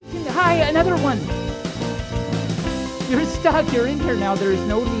Hi, another one. You're stuck. You're in here now. There is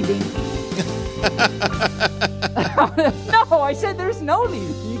no leaving. No, I said there's no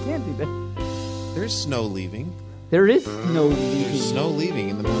leaving. You can't do that. There's snow leaving. There is no leaving. There's snow leaving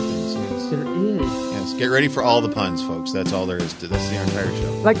in the mountains. Yes. There is. Yes. Get ready for all the puns, folks. That's all there is to this. The entire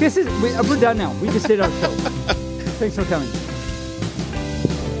show. Like this is, we're done now. We just did our show. Thanks for coming.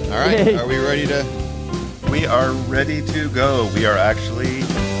 All right. Yay. Are we ready to? We are ready to go. We are actually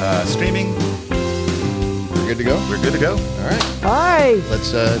streaming. We're good to go? We're good to go. All right. Hi.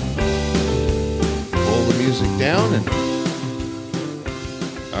 Let's pull the music down.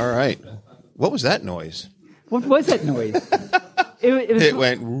 All right. What was that noise? What was that noise? It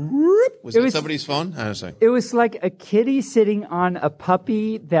went. Whoop. Was it was- somebody's phone? I don't know. It was like a kitty sitting on a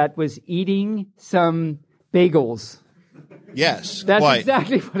puppy that was eating some bagels. Yes. That's quite.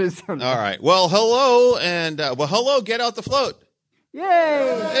 exactly what it sounded All like. right. Well, hello. And, hello. Get out the float.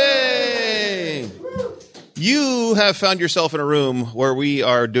 Yay! Hey! You have found yourself in a room where we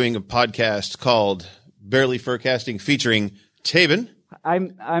are doing a podcast called Barely Furcasting featuring Tabin.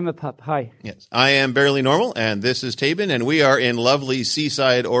 I'm a pup. Hi. Yes. I am Barely Normal, and this is Tabin, and we are in lovely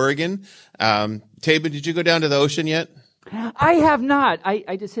Seaside, Oregon. Tabin, did you go down to the ocean yet? I have not.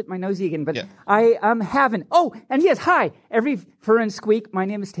 I just hit my nosy again, but Yeah. I haven't. Oh, and yes, hi. Every fur and squeak. My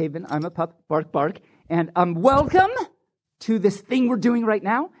name is Tabin. I'm a pup. Bark, bark. And welcome to this thing we're doing right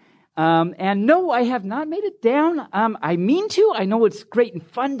now. And no, I have not made it down. I mean to. I know it's great and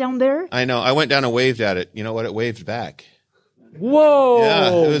fun down there. I know. I went down and waved at it. You know what? It waved back. Whoa. Yeah,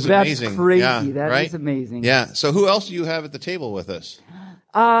 it was that's amazing. crazy. Yeah, That right? is amazing. Yeah. So who else do you have at the table with us?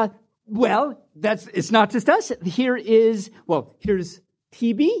 Well, it's not just us. Here's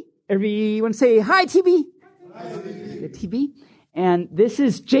TB. Everyone say hi, TB. Hi, TB. And this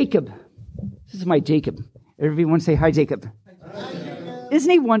is Jacob. This is my Jacob. Everyone say hi, Jacob. Hi. Isn't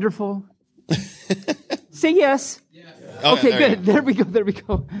he wonderful? Say yes. Oh, Okay, there you good. There we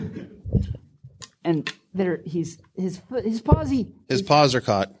go. And there, his pawsy. His paws are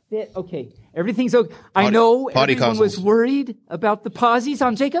caught. Okay, everything's okay. I know potty everyone was castles. worried about the pausies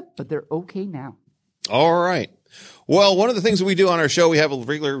on Jacob, but they're okay now. All right. Well, one of the things that we do on our show, we have a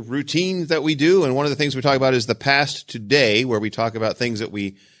regular routine that we do. And one of the things we talk about is the past today, where we talk about things that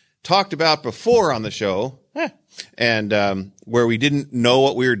we talked about before on the show. And where we didn't know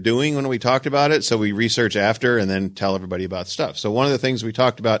what we were doing when we talked about it. So we research after and then tell everybody about stuff. So one of the things we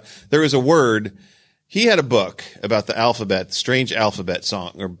talked about, there was a word. He had a book about the alphabet, strange alphabet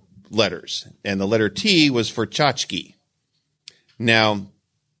song or letters. And the letter T was for tchotchke. Now,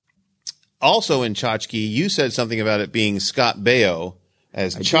 also in tchotchke, you said something about it being Scott Baio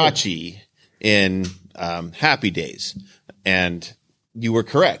as Chachi in Happy Days. And you were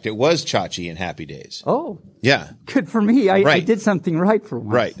correct. It was Chachi in Happy Days. Oh, Yeah. good for me. I Right. did something right for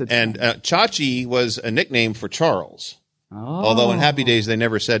once. Right. That's And Chachi was a nickname for Charles. Oh. Although in Happy Days, they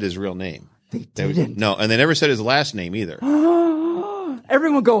never said his real name. They didn't. No, and they never said his last name either.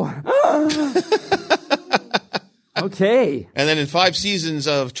 Everyone go. Okay. And then in 5 seasons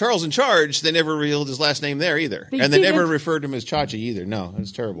of Charles in Charge, they never revealed his last name there either. They and they never didn't? referred to him as Chachi either. No,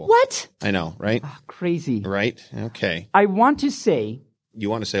 it's terrible. What? I know, right? Crazy. Right? Okay. I want to say, You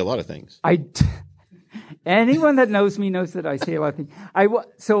want to say a lot of things. anyone that knows me knows that I say a lot of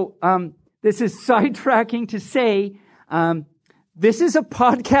things. This is sidetracking to say, this is a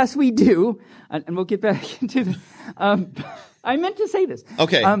podcast we do, and we'll get back into the, I meant to say this.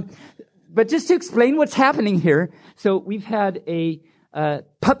 Okay. But just to explain what's happening here, so we've had a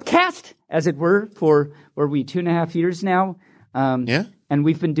pupcast, as it were, for 2.5 years now. Yeah. And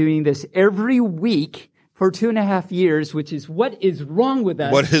we've been doing this every week for 2.5 years, which is what is wrong with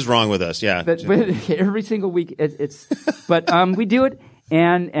us. What is wrong with us? Yeah. But every single week, but we do it,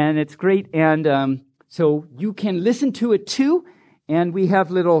 and it's great, and so you can listen to it too. And we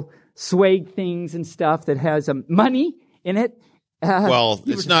have little swag things and stuff that has money in it. Well,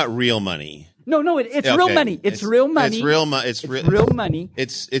 it's not real money. No, it's Okay. real money. It's real money. It's real money. It's real money.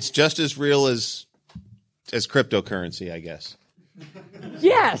 It's just as real as cryptocurrency, I guess.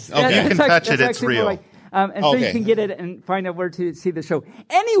 Yes. Okay. You can touch it, it's actually more real. And so you Okay. can get it and find out where to see the show.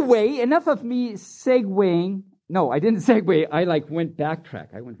 Anyway, enough of me segueing. No, I didn't segue. I went backtrack.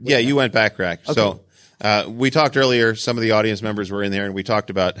 Yeah, you went backtrack. Okay. So we talked earlier, some of the audience members were in there, and we talked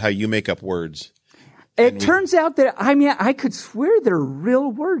about how you make up words. It turns out that, I could swear they're real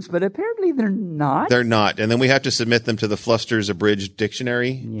words, but apparently they're not. They're not. And then we have to submit them to the Fluster's Abridged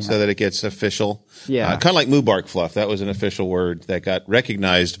Dictionary so that it gets official. Yeah. Kind of like Mubark Fluff. That was an official word that got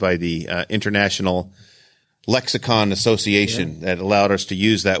recognized by the International Lexicon Association that allowed us to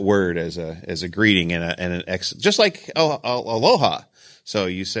use that word as a greeting and just like aloha. So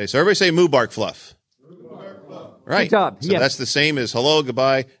everybody say moo bark fluff. Right. Good job. So Yes. that's the same as hello,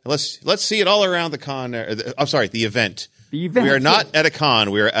 goodbye. And let's see it all around the con. The event. The event. We are not at a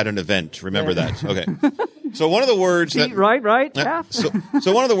con. We are at an event. Remember that. Okay. So one of the words that right. Yeah. so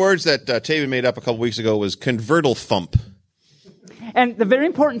one of the words that Taven made up a couple weeks ago was convertal thump. And the very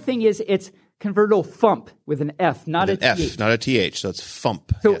important thing is it's convertal thump with an F, not An a F, TH. not a TH. So it's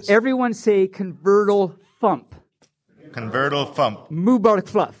thump. So Yes. everyone say convertal thump. Convertal thump. Mubark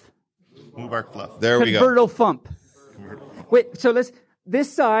fluff. Mubarak fluff. There we go. Convertal thump. Wait, so this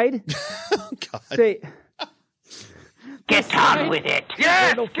side God. say Get on with it.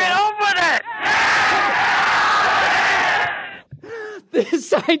 Yes, get on with it. this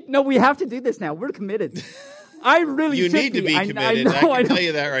side. No, we have to do this now. We're committed. I really You should need to be I committed. know, I can know. tell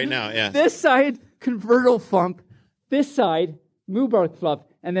you that right now. Yeah. This side, convertal thump. This side, Mubark fluff.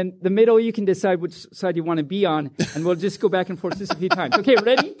 And then the middle, you can decide which side you want to be on. And we'll just go back and forth this a few times. Okay,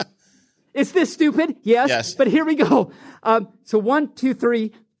 ready? Is this stupid? Yes. Yes. But here we go. So 1, 2,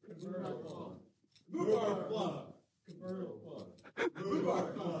 3.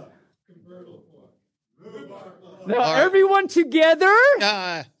 Now, All right. everyone together.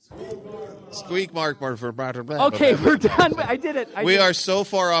 Squeak mark for Okay, we're done. I did it. We are so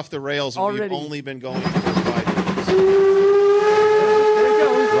far off the rails. We've Already. only been going for 5 minutes. There it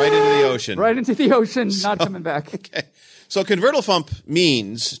goes. Right into the ocean. Right into the ocean, not coming back. Okay. So convertal thump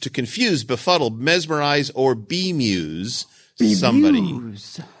means to confuse, befuddle, mesmerize, or bemuse somebody.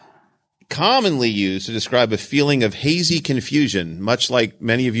 Muse. Commonly used to describe a feeling of hazy confusion, much like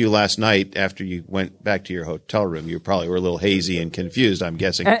many of you last night after you went back to your hotel room. You probably were a little hazy and confused, I'm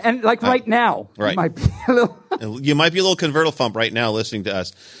guessing. And like right now, right. it might be a little. You might be a little convertal thump right now listening to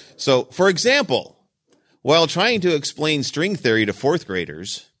us. So, for example, while trying to explain string theory to 4th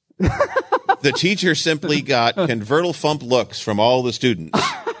graders, the teacher simply got convertal thump looks from all the students.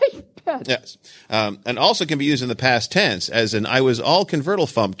 Yes. And also can be used in the past tense as in, I was all convertal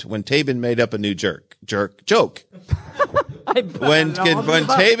thumped when Tabin made up a new joke. When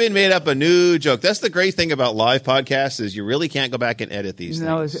Tabin made up a new joke. That's the great thing about live podcasts is you really can't go back and edit these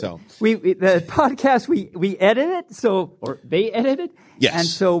things. So we the podcast, we edit it, or they edit it. Yes. And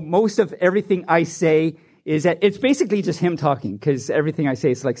so most of everything I say is that it's basically just him talking because everything I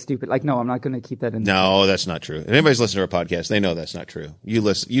say is like stupid. Like, no, I'm not going to keep that in. No, that's not true. If anybody's listening to our podcast, they know that's not true. You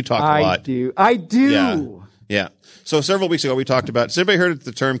talk a lot. I do. Yeah. Yeah. So several weeks ago we talked about, has everybody heard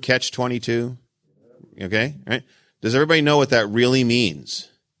the term catch-22? Okay. All right. Does everybody know what that really means?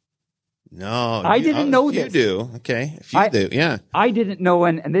 No. I didn't know if this. You do. Okay. If you do. Yeah. I didn't know,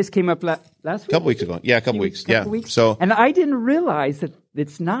 and this came up last week. A couple weeks ago. Yeah, a couple weeks. Yeah. So, and I didn't realize that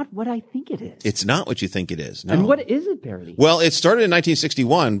it's not what I think it is. it's not what you think it is. No. And what is it, Barry? Well, it started in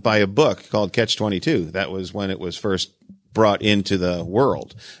 1961 by a book called Catch-22. That was when it was first brought into the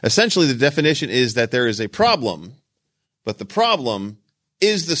world. Essentially, the definition is that there is a problem, but the problem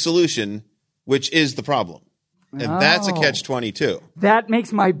is the solution, which is the problem. And that's a catch-22. That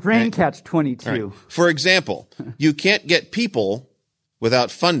makes my brain Right. catch 22. Right. For example, you can't get people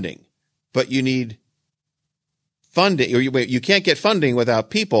without funding, but you need funding, or you can't get funding without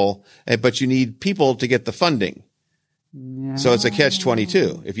people, but you need people to get the funding. Yeah. So it's a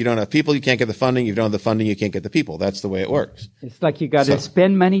catch-22. If you don't have people, you can't get the funding. If you don't have the funding, you can't get the people. That's the way it works. It's like you got to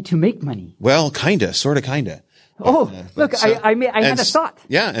spend money to make money. Well, kinda. Oh, look, So- I had a thought.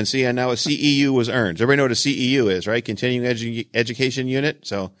 Yeah, and see, and now a CEU was earned. Everybody know what a CEU is, right? Continuing Education Unit.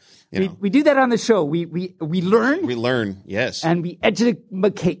 So, We do that on the show. We learn we learn, yes. and we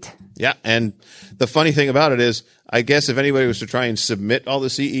educate. Yeah, and the funny thing about it is, I guess if anybody was to try and submit all the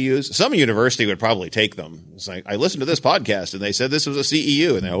CEUs, some university would probably take them. It's like, I listened to this podcast and they said this was a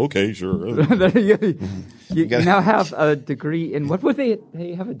CEU, and they're okay, sure. you now have a degree in what would they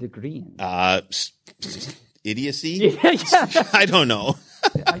have a degree in? Idiocy? Yeah. I don't know.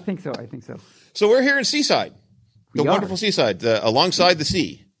 I think so. So we're here in Seaside, the We are. wonderful Seaside, alongside the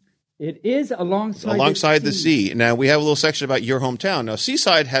sea. It is alongside The sea. Now, we have a little section about your hometown. Now,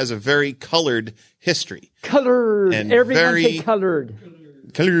 Seaside has a very colored history. Colored. And Everyone very- say colored.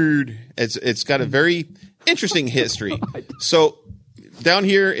 Colored. It's got a very interesting history. So down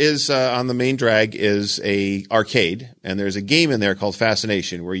here is on the main drag is a arcade, and there's a game in there called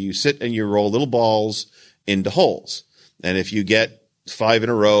Fascination, where you sit and you roll little balls into holes. And if you get 5 in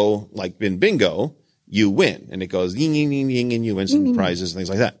a row, like in bingo, you win. And it goes ying, ying, ying, ying, and you win some prizes and things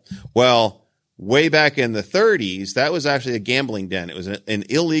like that. Well, way back in the 30s, that was actually a gambling den. It was an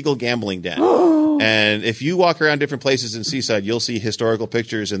illegal gambling den. And if you walk around different places in Seaside, you'll see historical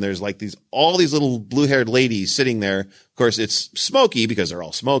pictures, and there's like all these little blue-haired ladies sitting there. Of course, it's smoky because they're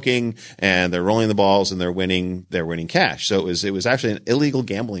all smoking and they're rolling the balls and they're winning cash. So it was actually an illegal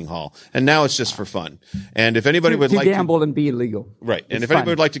gambling hall. And now it's just for fun. And if anybody would like gamble and be illegal. Right. And if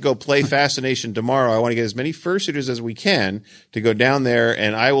anybody would like to go play Fascination tomorrow, I want to get as many fursuiters as we can to go down there,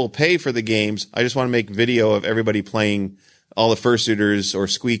 and I will pay for the games. I just want to make video of everybody playing, all the fursuiters or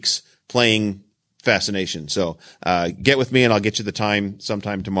squeaks playing Fascination. So get with me and I'll get you the time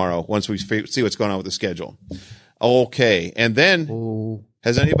sometime tomorrow once we see what's going on with the schedule. Okay. And then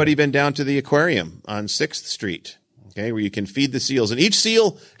has anybody been down to the aquarium on 6th Street? Okay, where you can feed the seals. And each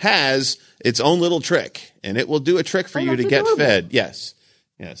seal has its own little trick, and it will do a trick for you to get fed. Yes.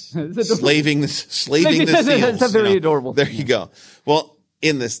 Yes. Slaving the seals. That's very adorable. There you go. Well,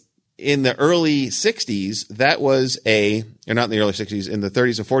 in the early 60s, that was or not in the early 60s, in the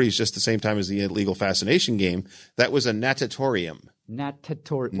 30s and 40s, just the same time as the illegal Fascination game, that was a natatorium.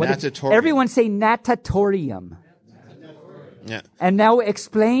 Natatorium. Everyone say natatorium. Yeah. And now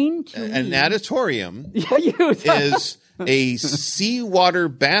explain to me. A natatorium Yeah, is a seawater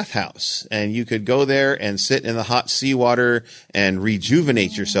bathhouse, and you could go there and sit in the hot seawater and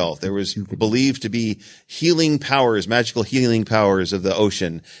rejuvenate yourself. There was believed to be magical healing powers of the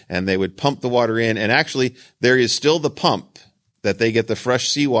ocean, and they would pump the water in. And actually, there is still the pump that they get the fresh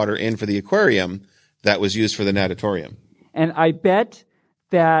seawater in for the aquarium that was used for the natatorium. And I bet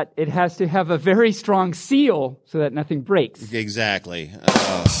that it has to have a very strong seal so that nothing breaks. Exactly.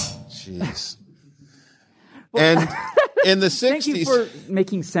 Oh, jeez. And in the 60s, thank you for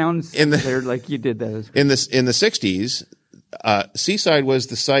making sounds there like you did that. In the 60s, Seaside was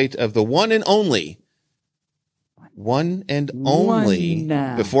the site of the one and only,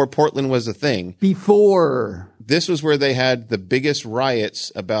 before Portland was a thing. This was where they had the biggest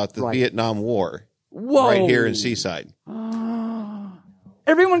riots about the Vietnam War. Whoa. Right here in Seaside.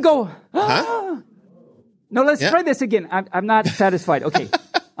 Everyone go, huh? No, let's try this again. I'm not satisfied. Okay.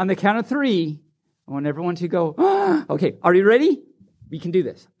 On the count of 3, I want everyone to go, okay. Are you ready? We can do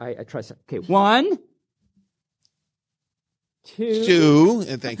this. I trust it. Okay. 1, 2.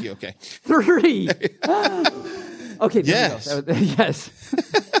 And thank you. Okay. 3. Okay. Yes. Yes.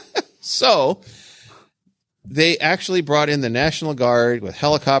 So they actually brought in the National Guard with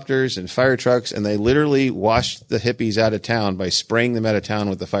helicopters and fire trucks, and they literally washed the hippies out of town by spraying them out of town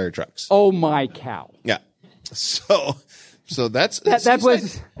with the fire trucks. Oh my cow! Yeah, so that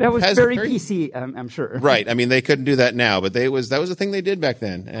was very PC. I'm sure. Right. I mean, they couldn't do that now, but that was a thing they did back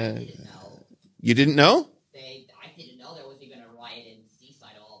then. You didn't know? I didn't know there was even a riot in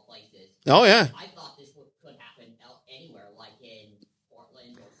Seaside of all places. Oh yeah. I thought this could happen anywhere, like in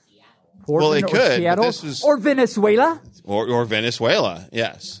Portland or Seattle. Well, it could. Seattle, or Venezuela. Or Venezuela,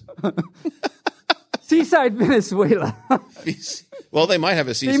 yes. Seaside, Venezuela. Well, they might have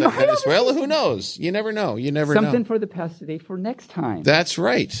a Seaside, Venezuela. Who knows? You never know. Something for the past today for next time. That's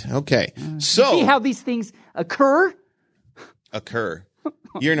right. Okay. So see how these things occur?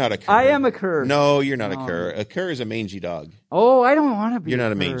 You're not a cur. I am a cur. No, you're not a cur. A cur is a mangy dog. Oh, I don't want to be. You're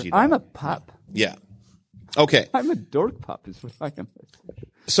not a mangy dog. I'm a pup. Yeah. Okay. I'm a dork pup is what I am.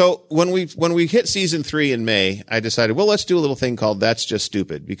 So when we hit season 3 in May, I decided, well, let's do a little thing called That's Just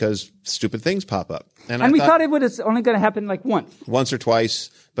Stupid, because stupid things pop up. And we thought it was only going to happen like once or twice.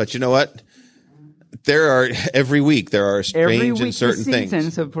 But you know what? Every week there are strange and certain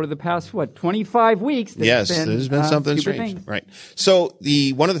things. So for the past 25 weeks, there's been something strange. Things. Right. So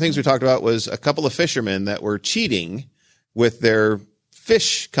one of the things we talked about was a couple of fishermen that were cheating with their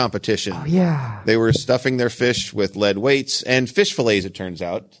fish competition. Oh, yeah. They were stuffing their fish with lead weights and fish fillets, it turns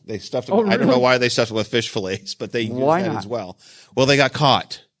out. They stuffed them. Really? I don't know why they stuffed them with fish fillets, but they used that as well. Well, they got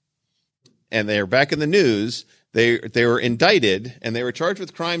caught. And they're back in the news. They were indicted, and they were charged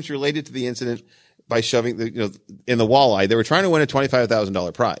with crimes related to the incident by shoving in the walleye. They were trying to win a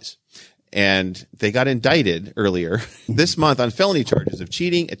 $25,000 prize. And they got indicted earlier this month on felony charges of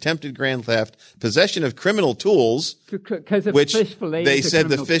cheating, attempted grand theft, possession of criminal tools, which they said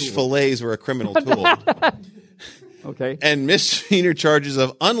the fish fillets were a criminal tool. Okay. And misdemeanor charges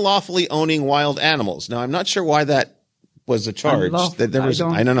of unlawfully owning wild animals. Now, I'm not sure why that was a charge.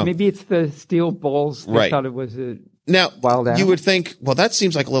 I don't know. Maybe it's the steel balls. They thought it was a wild animal. You would think, well, that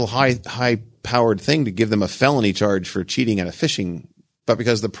seems like a little high-powered thing to give them a felony charge for cheating at a fishing. But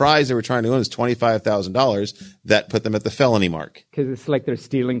because the prize they were trying to win is $25,000, that put them at the felony mark. Because it's like they're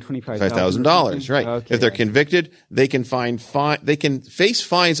stealing $25,000, right? Okay. If they're convicted, they can face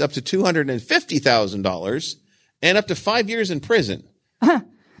fines up to $250,000 and up to 5 years in prison. Well,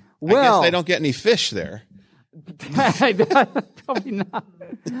 I guess they don't get any fish there. Probably not.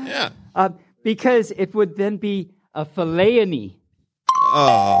 Yeah. because it would then be a phileony.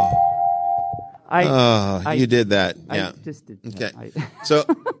 Oh, I you did that. I Yeah. just did. Okay. So,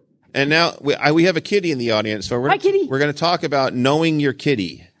 and now we have a kitty in the audience. So Hi, kitty. we're going to talk about knowing your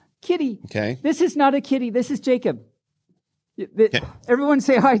kitty. Kitty. Okay. This is not a kitty. This is Jacob. Everyone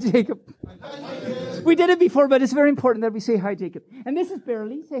say hi, Jacob. We did it before, but it's very important that we say hi, Jacob. And this is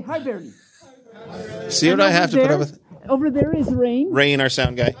Barely. Say hi, Barely. See what I have to put up with? Over there is Rain. Rain, our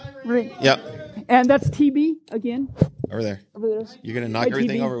sound guy. Rain. Yep. And that's TB again. Over there. Over there. You're going to knock Hi,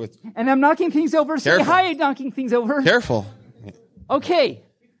 everything TB. over with. And I'm knocking things over. Say Careful. hi, knocking things over. Careful. Okay.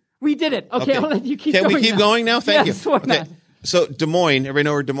 We did it. Okay, I'll let you keep Can going. we keep going now? Thank Yes, you. why Okay. not? So Des Moines, everybody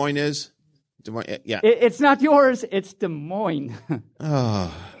know where Des Moines is? Des Moines, yeah. It's not yours. It's Des Moines.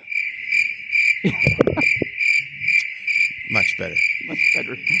 Oh. Much better. Much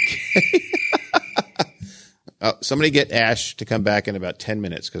better. Somebody get Ash to come back in about 10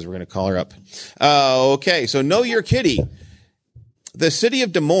 minutes because we're going to call her up. Okay, so know your kitty. The city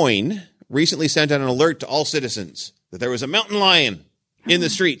of Des Moines recently sent out an alert to all citizens that there was a mountain lion in the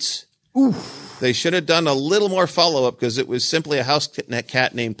streets. Oof. They should have done a little more follow-up because it was simply a house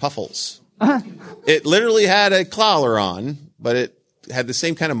cat named Puffles. It literally had a collar on, but it had the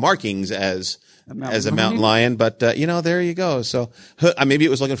same kind of markings as a mountain lion. But, there you go. So maybe it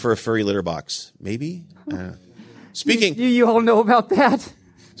was looking for a furry litter box. Maybe? Speaking You all know about that?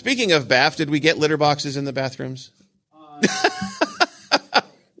 Speaking of bath, did we get litter boxes in the bathrooms? I'm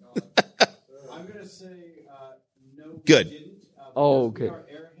going to say no. Good. We didn't, Oh, because good.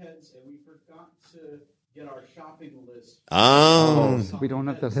 We are airheads, and we forgot to get our shopping list. Oh. We don't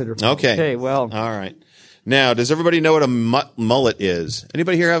have the litter. Okay. Okay, well. All right. Now, does everybody know what a mullet is?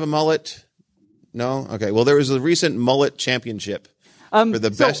 Anybody here have a mullet? No? Okay. Well, there was a recent mullet championship for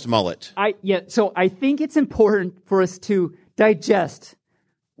the best mullet. So I think it's important for us to digest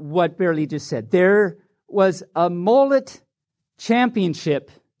what Barely just said. There was a mullet championship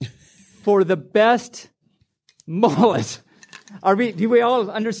for the best mullet. Do we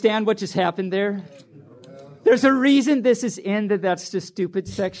all understand what just happened there? There's a reason this is in that's just stupid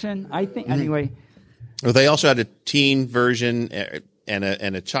section, I think. Anyway. Well, they also had a teen version and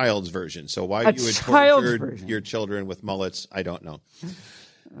a child's version. So why you would torture your children with mullets, I don't know.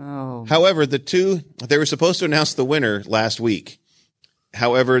 Oh. However, they were supposed to announce the winner last week.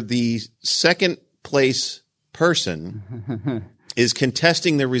 However, the second place person is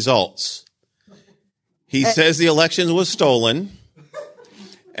contesting the results. He says the election was stolen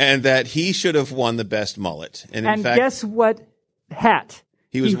and that he should have won the best mullet. And in fact, guess what hat?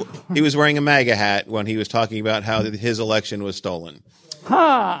 He was wearing a MAGA hat when he was talking about how his election was stolen.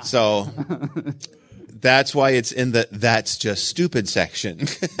 Ha! So that's why it's in the "that's just stupid" section.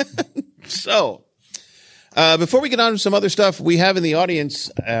 So before we get on to some other stuff, we have in the audience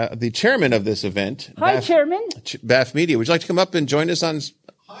the chairman of this event. Hi, Chairman. BAF Media. Would you like to come up and join us on?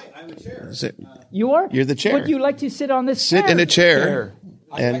 Hi, I'm the chair. You are? You're the chair. Would you like to sit on this Sit chair? in a chair.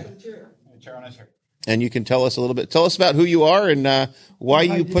 I'm the chair. I'm the chair on a chair. And you can tell us a little bit. Tell us about who you are and why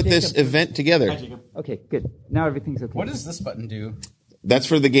you put this event together. Okay, good. Now everything's okay. What does this button do? That's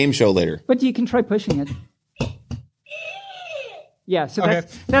for the game show later. But you can try pushing it. Yeah, so Okay.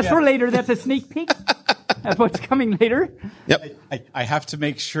 that's for later. That's a sneak peek of what's coming later. Yep. I have to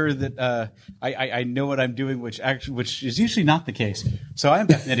make sure that I know what I'm doing, which is usually not the case. So I'm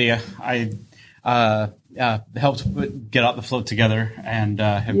Beth Nydia. I helped get out the float together and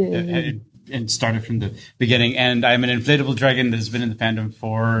started from the beginning. And I'm an inflatable dragon that has been in the fandom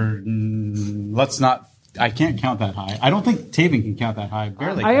for I can't count that high. I don't think Taven can count that high.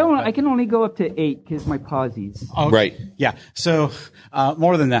 Barely. I can only go up to 8 because my pausies. Oh, Right. Yeah. So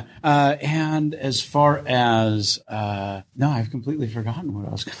more than that. And as far as no, I've completely forgotten what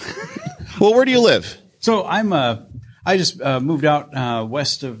I was. Well, where do you live? So I just moved out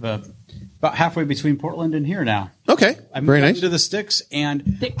west of about halfway between Portland and here now. Okay. I moved Very out nice. into the sticks,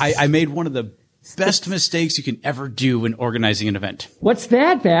 and I made one of the best mistakes you can ever do when organizing an event. What's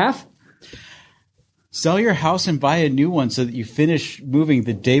that, Bath? Sell your house and buy a new one so that you finish moving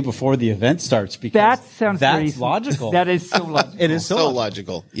the day before the event starts. Because That sounds that's very logical. That is so logical. It is So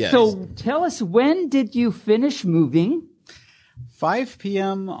logical. Yes. So tell us, when did you finish moving? 5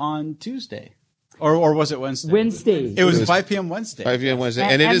 p.m. on Tuesday. Or was it Wednesday? Wednesday. It was 5 p.m. Wednesday. 5 p.m. Wednesday.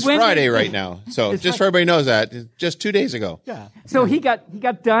 And it And is when Friday did- right now. So It's just so Friday. everybody knows that. Just 2 days ago. Yeah. So he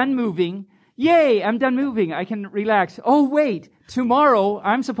got done moving. Yay, I'm done moving. I can relax. Oh, wait. Tomorrow,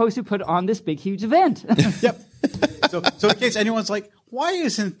 I'm supposed to put on this big, huge event. Yep. So in case anyone's like, why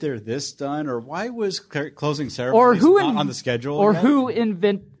isn't there this done? Or why was closing ceremony not on the schedule? Or yet? who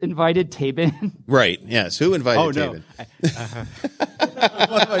invited Taben? Right. Yes. Who invited Oh, no. Taven?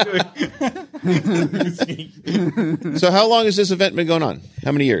 What am I doing? So how long has this event been going on?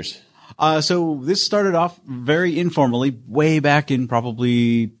 How many years? So this started off very informally, way back in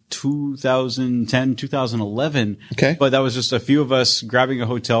probably 2010, 2011. Okay. But that was just a few of us grabbing a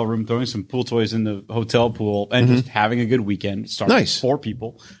hotel room, throwing some pool toys in the hotel pool, and just having a good weekend. Started Nice. with 4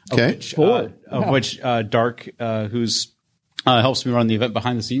 people. Okay. Of which Dark, who's helps me run the event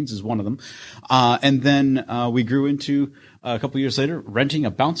behind the scenes, is one of them. And then we grew into a couple years later renting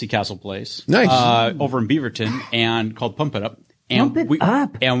a bouncy castle place. Nice. Over in Beaverton and called Pump It Up. Pump It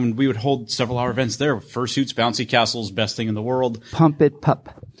Up. And we would hold several hour events there. Fursuits, bouncy castles, best thing in the world. Pump it,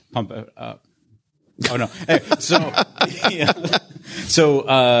 pup. Pump it up. Oh no. Hey, so, yeah. So,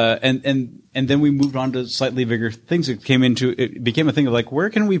 and then we moved on to slightly bigger things. It became a thing of like, where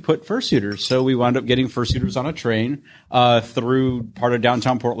can we put fursuiters? So we wound up getting fursuiters on a train, through part of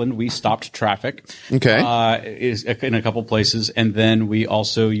downtown Portland. We stopped traffic. Okay. In a couple places. And then we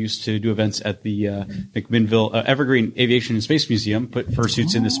also used to do events at the, McMinnville, Evergreen Aviation and Space Museum, put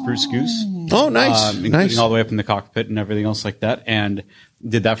fursuits in the Spruce Goose. Oh, nice. Including Nice. all the way up in the cockpit and everything else like that. And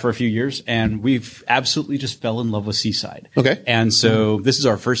did that for a few years, and we've absolutely just fell in love with Seaside. Okay. And so this is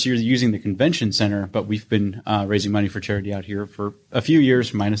our first year using the convention center, but we've been raising money for charity out here for a few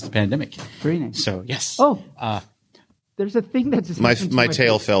years, minus the pandemic. Very nice. So yes. Oh, there's a thing that just My happened to my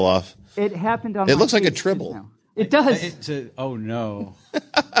tail face. fell off. It happened on. It my looks like a face tribble. now. It does. Oh no,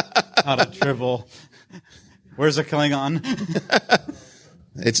 not a tribble. Where's a Klingon?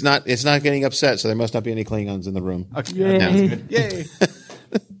 It's not getting upset, so there must not be any Klingons in the room. Okay, Yay. that's good. Yay.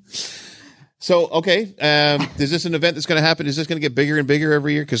 So, okay, is this an event that's going to happen? Is this going to get bigger and bigger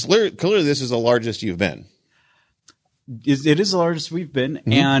every year? Because clearly this is the largest you've been. It is the largest we've been,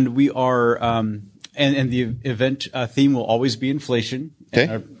 and we are, and the event theme will always be inflation.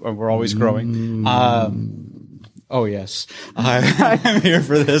 Okay. And we're always growing. Oh yes, I'm here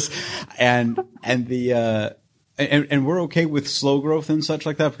for this, and the. And we're okay with slow growth and such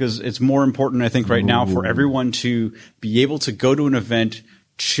like that, because it's more important, I think, right now for everyone to be able to go to an event,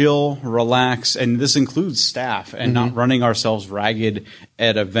 chill, relax, and this includes staff, and not running ourselves ragged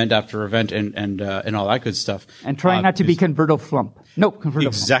at event after event and all that good stuff. And trying not to be convertible flump. No, convertible.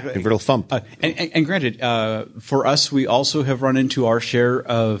 Exactly. Convertible thump. And granted, for us, we also have run into our share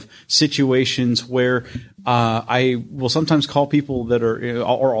of situations where I will sometimes call people that are,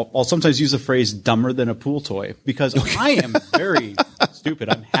 or I'll sometimes use the phrase dumber than a pool toy, because I am very stupid.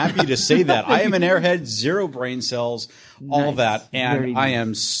 I'm happy to say that. I am an airhead, 0 brain cells, all Nice. that, and Very I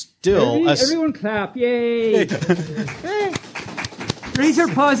am still Everyone clap. Yay. Hey. Raise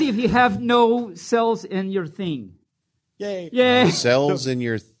your paws if you have no cells in your thing. Yay. Yay. Cells in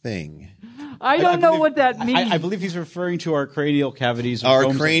your thing. I don't know what that means. I believe he's referring to our cranial cavities. Our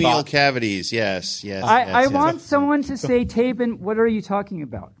domes of cranial thought. cavities. Yes, yes. I yes. want someone to say, Tabin, what are you talking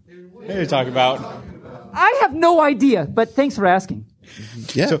about? What are you talking about? I have no idea, but thanks for asking.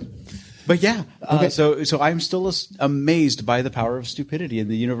 Yeah. But yeah, so I'm still amazed by the power of stupidity in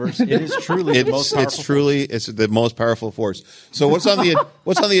the universe. It is truly the most powerful. It's the most powerful force. So what's on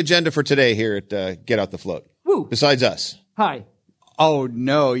the agenda for today here at Get Out the Float? Woo. Besides us, Hi. Oh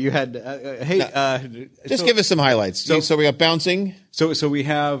no, you had just give us some highlights. So we got bouncing. So we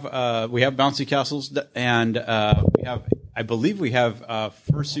have bouncy castles, and I believe we have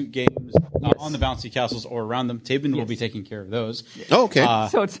fursuit games on the bouncy castles or around them. Tabin will be taking care of those. Oh, okay.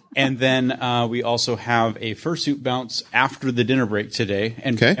 So it's And then we also have a fursuit bounce after the dinner break today.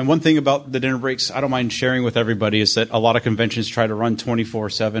 And Okay. and one thing about the dinner breaks, I don't mind sharing with everybody, is that a lot of conventions try to run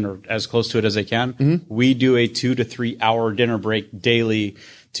 24/7 or as close to it as they can. Mm-hmm. We do a 2 to 3 hour dinner break daily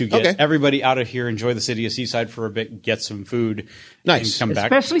to get Okay. everybody out of here, enjoy the city of Seaside for a bit, get some food, Nice. and come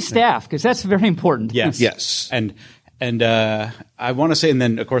back. especially staff, because that's very important. Yes. Yes. And I want to say, and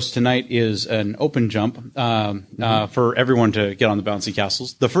then of course tonight is an open jump for everyone to get on the bouncy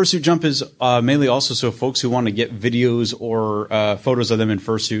castles. The fursuit jump is mainly also so folks who want to get videos or photos of them in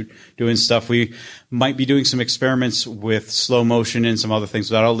fursuit doing stuff. We might be doing some experiments with slow motion and some other things,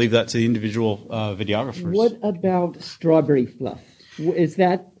 but I'll leave that to the individual videographers. What about strawberry fluff? Is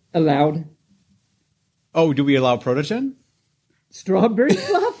that allowed? Oh, do we allow Protogen? Strawberry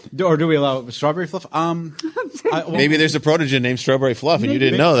fluff? Or do we allow strawberry fluff? Maybe there's a protogen named Strawberry Fluff, and you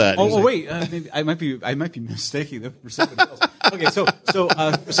didn't know that. Oh, wait, maybe I might be mistaking them for somebody else. Okay, so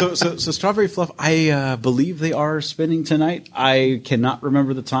Strawberry Fluff, I believe they are spinning tonight. I cannot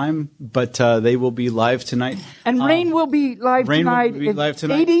remember the time, but they will be live tonight. And Rain will be live Rain will tonight. be live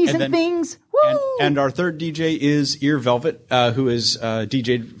tonight. 80s And and, then- things. Woo! And our third DJ is Ear Velvet, who has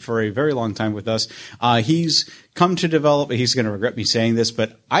DJ'd for a very long time with us. He's come to develop, he's going to regret me saying this,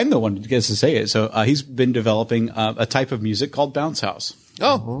 but I'm the one who gets to say it. So he's been developing a type of music called Bounce House.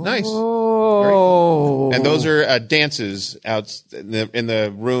 Oh, nice. Oh. And those are dances out in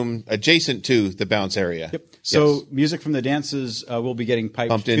the room adjacent to the bounce area. Yep. So Yes. music from the dances will be getting piped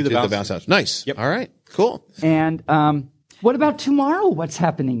Pumped to into the bounce. house. Nice. Yep. All right. Cool. And what about tomorrow? What's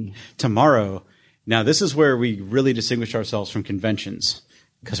happening? Tomorrow. Now, this is where we really distinguish ourselves from conventions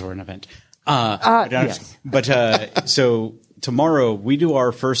because we're an event. Yes. But so tomorrow we do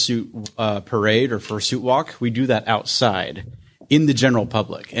our fursuit parade or fursuit walk. We do that outside in the general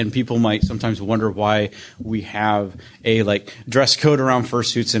public, and people might sometimes wonder why we have a dress code around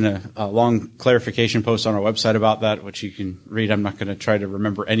fursuits and a long clarification post on our website about that, which you can read. I'm not going to try to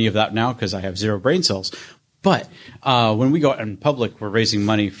remember any of that now because I have 0 brain cells. But when we go out in public, we're raising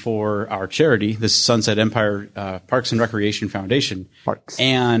money for our charity, the Sunset Empire Parks and Recreation Foundation. Parks.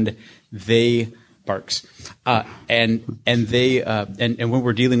 And they parks. And when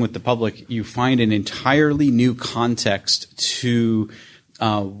we're dealing with the public, you find an entirely new context to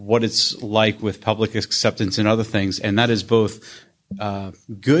what it's like with public acceptance and other things. And that is both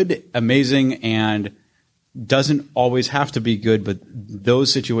good, amazing, and doesn't always have to be good, but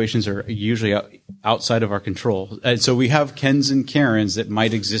those situations are usually outside of our control. And so we have Kens and Karens that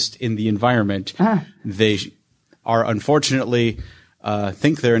might exist in the environment. They are unfortunately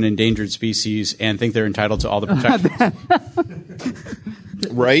think they're an endangered species and think they're entitled to all the protections.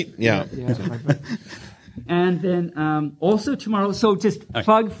 Right? Yeah. And then also tomorrow, so just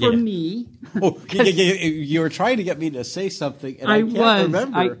plug for me. Oh, you were trying to get me to say something, and I can't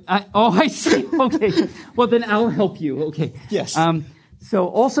remember. I see. Okay. Well, then I'll help you. Okay. Yes. So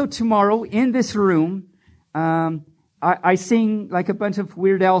also tomorrow in this room, I sing like a bunch of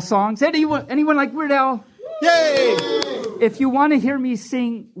Weird Al songs. Anyone like Weird Al? Yay! If you want to hear me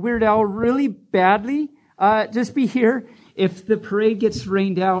sing Weird Al really badly, just be here. If the parade gets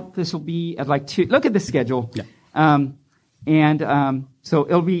rained out, this will be at 2. Look at the schedule. Yeah. So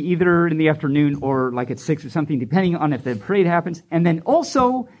it'll be either in the afternoon or at 6 or something, depending on if the parade happens. And then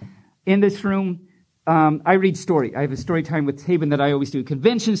also in this room, I read story. I have a story time with Taben that I always do at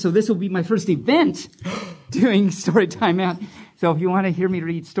conventions. So this will be my first event doing story time out. So if you want to hear me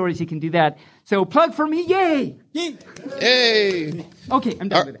read stories, you can do that. So plug for me. Yay! Yay! Hey. Okay, I'm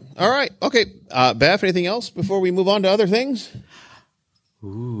done with it. All right. Okay. Beth, anything else before we move on to other things?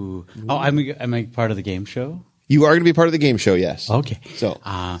 Ooh. Oh, am I part of the game show? You are going to be part of the game show, yes. Okay. So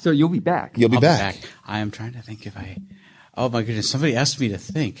So you'll be back. you'll be I'll back. I am trying to think if I. Oh my goodness! Somebody asked me to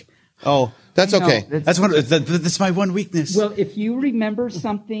think. Oh, that's No, okay. That's my one weakness. Well, if you remember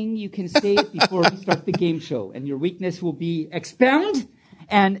something, you can say it before we start the game show, and your weakness will be expound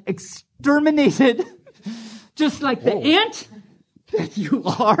and exterminated, just like the ant that you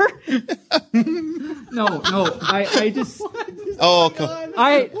are. No, I just, Oh, come.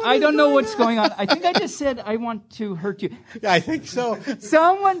 I don't know what's going on. I think I just said I want to hurt you. I think so.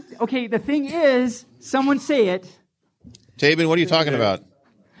 Someone, okay, the thing is, someone say it. Taben, what are you talking about?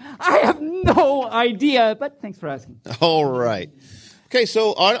 I have no idea, but thanks for asking. All right. Okay,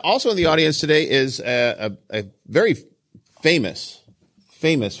 so also in the audience today is a very famous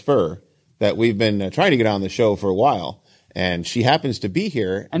fur that we've been trying to get on the show for a while, and she happens to be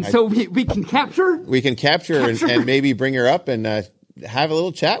here. And so we can capture? We can capture and maybe bring her up and have a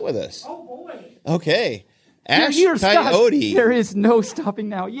little chat with us. Oh, boy. Okay. Ash You're stuck. Coyote. There is no stopping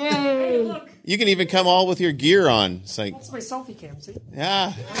now. Yay! You can even come all with your gear on. It's like, That's my selfie cam, see?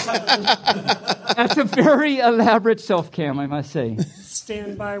 yeah. That's a very elaborate self-cam, I must say.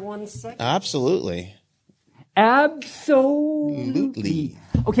 Stand by 1 second. Absolutely. Absolutely.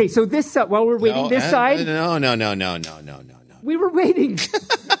 Okay, so this while we're waiting, this side. No. We were waiting.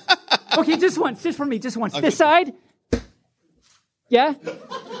 Okay, just once, just for me, just once. Okay. This side. Yeah.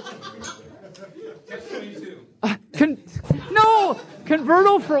 No,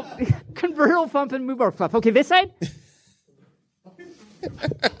 convertible flump and move our fluff. Okay, this side.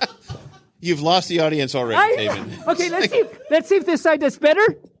 You've lost the audience already, David. Okay, let's see if this side does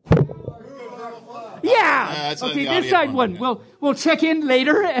better. Yeah. Okay, this side won. We'll check in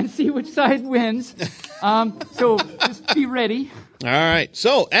later and see which side wins. So just be ready. All right.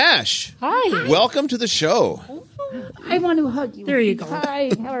 So Ash, Hi. welcome to the show. I want to hug you. There you go.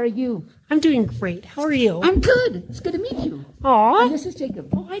 Hi. How are you? I'm doing great. How are you? I'm good. It's good to meet you. Aw. This is Jacob.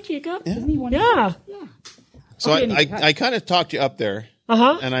 Oh, hi, Jacob. Isn't he wonderful? Yeah. Yeah. So Okay, I kind of talked you up there,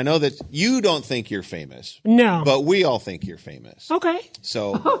 and I know that you don't think you're famous, No. but we all think you're famous. Okay.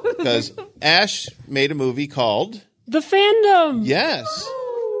 So because Ash made a movie called The Fandom. Yes,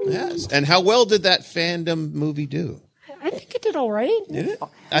 and how well did that fandom movie do? I think it did all right. Did it?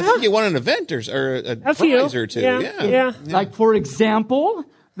 I think you won an event or a A few. prize or two. Yeah. Like, for example,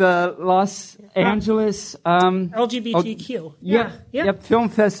 the Los Angeles LGBTQ. yeah, Yeah. yep, film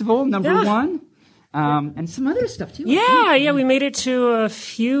festival number Yeah. 1, and some other stuff too. Yeah, we made it to a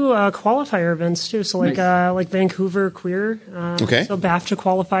few qualifier events too. So like Vancouver Queer, Okay. so BAFTA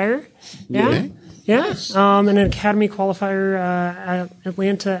qualifier, yeah. And an Academy qualifier at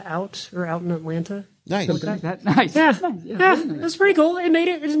Atlanta out in Atlanta. Nice. That nice. Yeah, Nice. yeah, Very it nice. was pretty cool. It made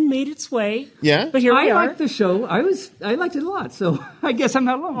its way. Yeah? But here we I are. liked the show. I liked it a lot. So I guess I'm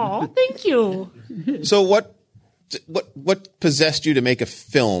not alone. Oh, thank you. So what possessed you to make a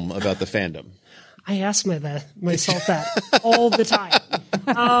film about the fandom? I ask myself that all the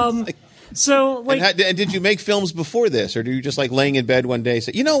time. So like. And did you make films before this, or do you just like laying in bed one day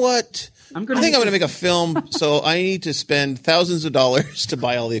say, you know what? I think I'm going to make a film, so I need to spend thousands of dollars to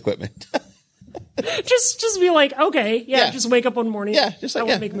buy all the equipment. Just be like, okay, Yeah. just wake up one morning. Yeah, just like, I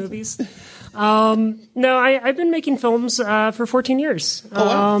want to make movies. No, I've been making films for 14 years. Oh,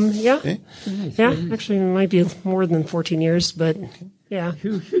 wow. Yeah. Okay. Yeah, actually, it might be more than 14 years, but yeah,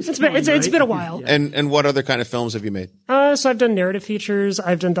 it's been a while. And what other kind of films have you made? So I've done narrative features,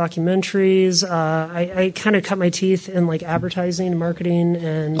 I've done documentaries. I kind of cut my teeth in like advertising and marketing,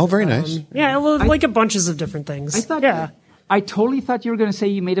 and Oh, very nice. Yeah, well, like a bunches of different things. I thought. yeah. I totally thought you were going to say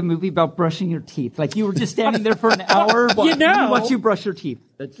you made a movie about brushing your teeth. Like you were just standing there for an hour watch you brush your teeth.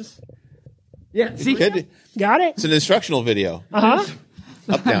 That just. Yeah. See. Good. Got it. It's an instructional video. Uh-huh.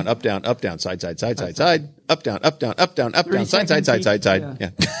 Up, down, up, down, up, down, side, side, side, side, side. Up, down, up, down, up, down, up, down, side, side, side, side, side.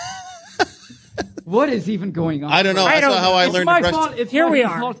 Yeah. What is even going on? I don't know. I That's don't- how I It's learned my to brush. fault. It's Here my we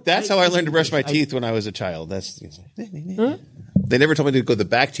are. fault. That's how I learned to brush my teeth when I was a child. They never told me to go the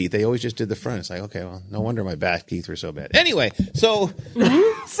back teeth. They always just did the front. It's like, okay, well, no wonder my back teeth were so bad. Anyway, so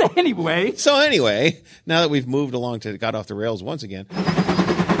Anyway. now that we've moved along got off the rails once again,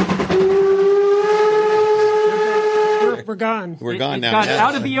 We're gone. we're gone It now. got Yeah.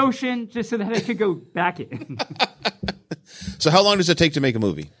 out of the ocean just so that I could go back in. So how long does it take to make a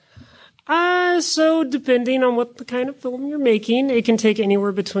movie? So depending on what the kind of film you're making, it can take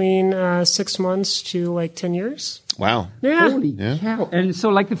anywhere between 6 months to like 10 years. Wow. Yeah. Holy cow. And so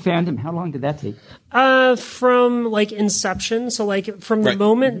like the fandom, how long did that take? From like inception. So like from the Right.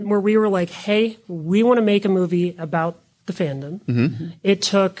 moment where we were like, hey, we want to make a movie about the fandom, it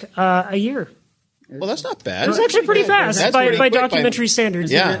took a year. Well, that's not bad. It was actually pretty fast That's by pretty quick documentary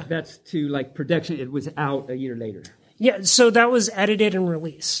standards. Yeah. That's to like production. It was out a year later. Yeah, so that was edited and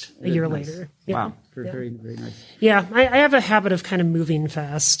released a year Nice. later. Yeah. Wow. Very, very nice. Yeah, I have a habit of kind of moving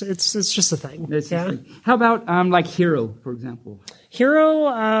fast. It's just a thing. That's yeah. interesting. How about like Hero, for example?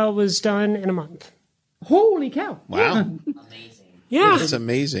 Hero was done in a month. Holy cow. Wow. Amazing. Yeah. That's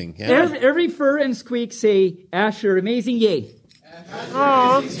amazing. Yeah. Every fur and squeak say, Asher, amazing, yay.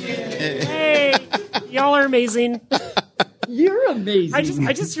 Aw. Hey, y'all are amazing. You're amazing.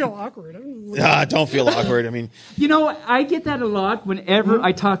 I just feel awkward. I'm Don't feel awkward. I mean, You know, I get that a lot whenever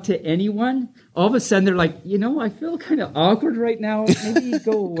I talk to anyone. All of a sudden, they're like, I feel kind of awkward right now. Maybe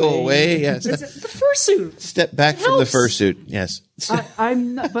go away. go away. Yes. the fursuit. Step back from the helps. fursuit. Yes.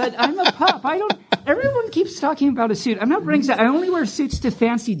 I'm not, but I'm a pup. Everyone keeps talking about a suit. I'm not wearing. I only wear suits to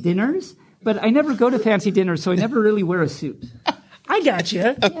fancy dinners, but I never go to fancy dinners, so I never really wear a suit. I got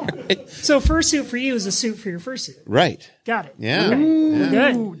you. So fursuit for you is a suit for your fursuit. Right. Got it. Yeah.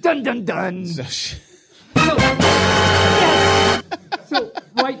 Good. Ooh, dun dun dun. So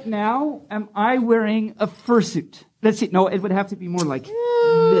right now, am I wearing a fursuit? Let's see. No, it would have to be more like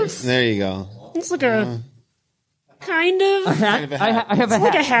this. There you go. It's like a kind of. A hat. I have a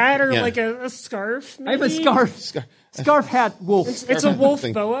Like a hat. hat or Yeah. like a scarf. I have a maybe? scarf. Scarf hat. Wolf. It's a wolf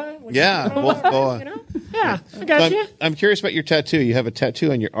Thing. boa. Like Yeah, a wolf boa. You know? Yeah, I So got you. I'm curious about your tattoo. You have a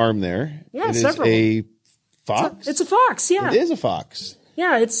tattoo on your arm there. Yeah, it is several. a fox. It's a fox. Yeah, It is a fox.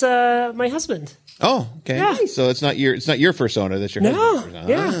 yeah. It's my husband. Oh, okay. Yeah. So it's not your persona. That's your No. husband's persona.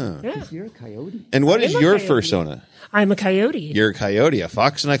 Yeah. Ah. Yeah. You're a coyote. And what is I'm a your coyote. persona? I'm a coyote. You're a coyote, a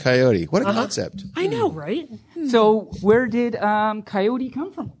fox and a coyote. What a Uh-huh. concept. I know, right? So where did coyote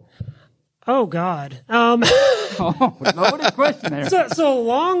come from? Oh God. Oh, loaded question there. So a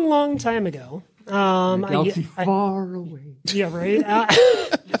long time ago. Galaxy far away. Yeah, right.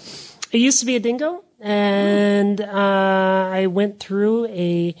 I used to be a dingo, and I went through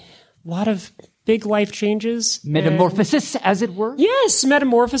a lot of big life changes. Metamorphosis, as it were. Yes,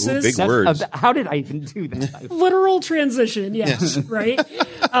 metamorphosis. Ooh, big words. How did I even do that? Literal transition, yes, right?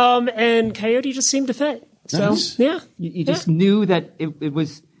 And coyote just seemed to fit. So, Nice. yeah. You just knew that it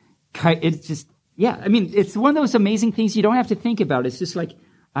was. It's just I mean, it's one of those amazing things you don't have to think about. It's just like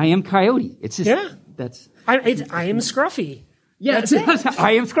I am coyote. It's just Yeah. That's I am scruffy. yeah. That's it.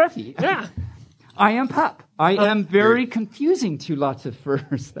 I am Scruffy. Yeah. I am Pup. I am very confusing to lots of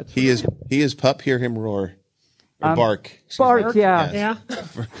furs. That's He is pup. Hear him roar. Or bark. bark. Yeah. Yeah.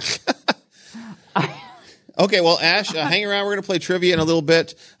 Okay, well, Ash, hang around. We're going to play trivia in a little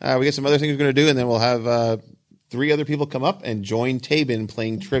bit. We got some other things we're going to do, and then we'll have 3 other people come up and join Tabin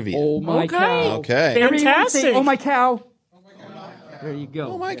playing trivia. Oh my Okay. cow! Okay. Everyone Fantastic. say, oh my cow! There you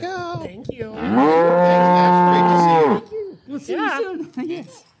go. Oh, my cow. Thank you. Thanks, Ash. Great to see you. We'll see Yeah. you soon.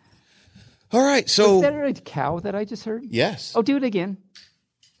 Yes. All right, Is so that a cow that I just heard? yes. Oh, do it again.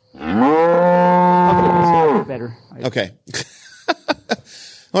 Okay, that's better. Okay.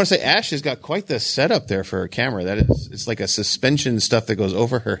 I want to say Ash has got quite the setup there for her camera. That is, it's like a suspension stuff that goes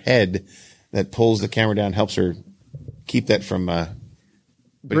over her head that pulls the camera down, helps her keep that from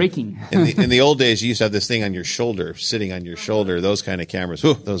Breaking. In the old days, you used to have this thing on your shoulder, sitting on your shoulder. Those kind of cameras.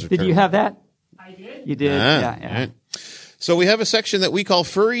 Whew, those are. Did you terrible. have that? I did. You did. Ah, Yeah. all right. So we have a section that we call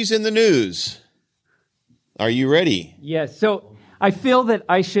Furries in the News. Are you ready? Yes. So I feel that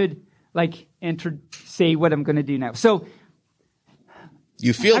I should say what I'm going to do now. So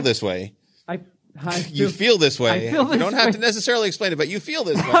You feel this way. I You feel this way. I feel You this don't have way. to necessarily explain it, but you feel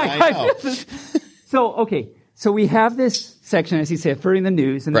this way. I know. So, okay. So we have this section, as you said, furry in the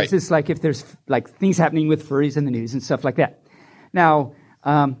news, and Right. this is like if there's like things happening with furries in the news and stuff like that. Now,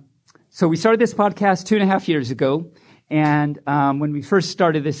 so we started this podcast 2.5 years ago, and when we first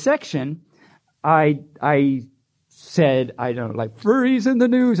started this section, I said, I don't know, like furries in the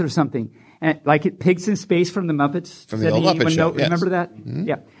news or something. And like it Pigs in Space from the Muppets. From the Does old anyone Muppet Show, know- yes. Remember that? Mm-hmm.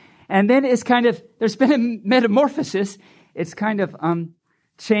 Yeah. And then it's kind of, there's been a metamorphosis. It's kind of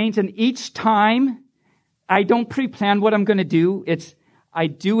changed. And each time I don't pre-plan what I'm going to do. I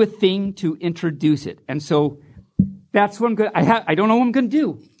do a thing to introduce it. And so that's what I'm going to, I don't know what I'm going to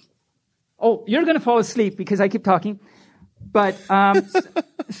do. Oh, you're going to fall asleep because I keep talking. But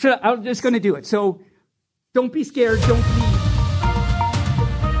so I'm just going to do it. So don't be scared. Don't leave.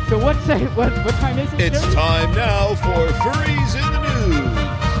 So what time is it? It's Jerry? time now for Furries in the News.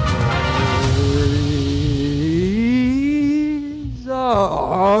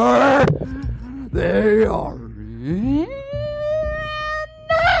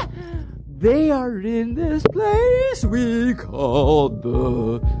 They are in this place we call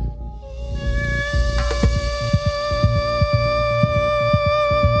the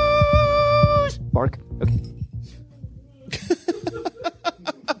bark. Okay.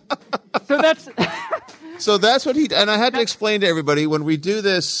 So that's what and I had to explain to everybody when we do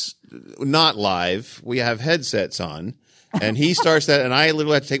this not live, we have headsets on, and he starts that, and I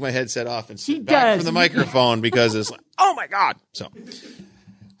literally have to take my headset off and sit back from the microphone because it's like, oh my God.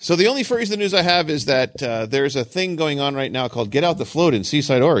 So the only Furries in the News I have is that there's a thing going on right now called Get Out the Float in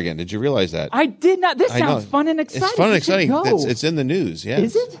Seaside, Oregon. Did you realize that? I did not. This I know. sounds fun and exciting. It's fun and We should exciting. go. It's in the news, yes.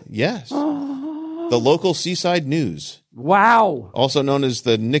 Is it? Yes. The local Seaside News, Wow. also known as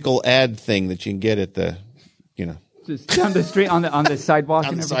the nickel ad thing that you can get at the, Just down the street on the sidewalk.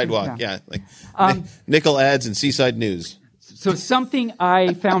 on and the everything. sidewalk. Yeah. Like nickel ads and Seaside News. So something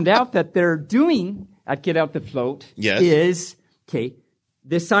I found out that they're doing at Get Out the Float Yes. is, okay,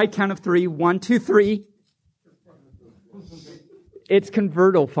 this side count of 3, 1, 2, 3. It's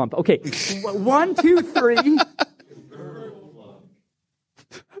convertible fump. Okay, 1, 2, 3.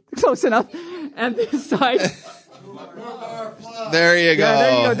 Close enough. And this side. There you go. Yeah,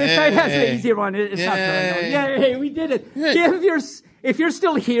 there you go. This side has the Hey. easier one. It's not Yay. so Yay, we did it. If you're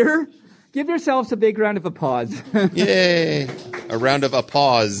still here, give yourselves a big round of applause. Yay. A round of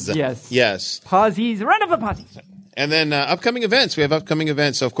applause. Yes. Yes. Pausies, round of applause. And then upcoming events. We have upcoming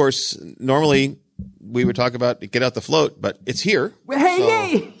events. So, of course, normally we would talk about Get Out the Float, but it's here.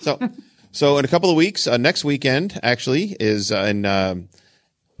 Hey, yay! So in a couple of weeks, next weekend actually is I'm going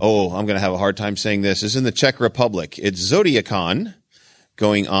to have a hard time saying this. Is in the Czech Republic. It's Zodiacon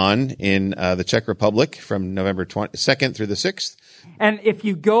going on in the Czech Republic from November 2nd through the 6th. And if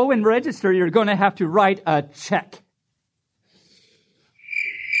you go and register, you're going to have to write a check.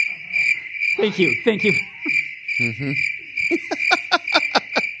 Thank you. Mm-hmm.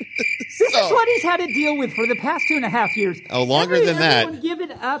 This is what he's had to deal with for the past 2.5 years. Oh, longer than that. Everyone give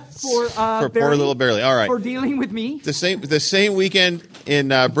it up for For Barry, poor little Barely. All right. for dealing with me. The same weekend in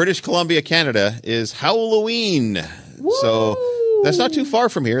British Columbia, Canada, is Halloween. So that's not too far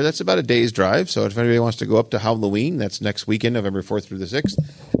from here. That's about a day's drive. So if anybody wants to go up to Halloween, that's next weekend, November 4th through the 6th.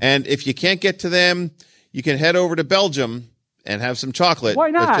 And if you can't get to them, you can head over to Belgium and have some chocolate. Why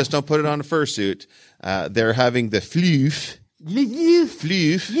not? But just don't put it on a fursuit. They're having the Floof,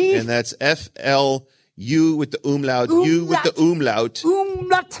 and that's F-L-U with the umlaut, U with the umlaut,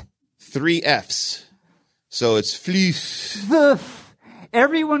 Umlaut. 3 Fs. So it's Floof.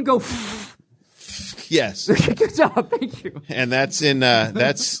 Everyone go. Yes. Good job. Thank you. And that's in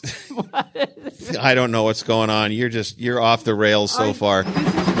that's I don't know what's going on. You're off the rails so far. Yes.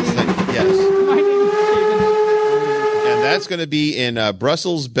 My name is David. And that's going to be in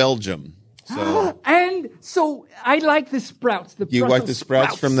Brussels, Belgium. So And so I like the sprouts. you like the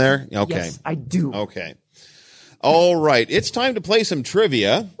sprouts from there? Okay. Yes, I do. Okay. All right. It's time to play some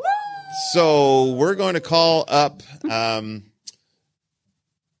trivia. So we're going to call up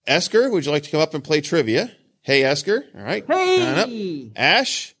Esker. Would you like to come up and play trivia? Hey, Esker. All right. Hey. Come on up.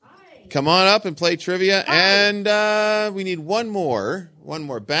 Ash, come on up and play trivia. And we need one more. One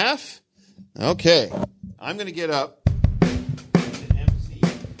more. Baff. Okay. I'm going to get up.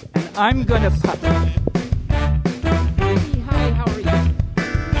 And I'm going to pop. Hey, hi, how are you?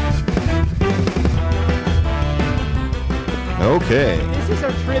 Okay. This is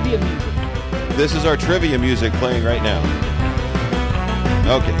our trivia music. This is our trivia music playing right now.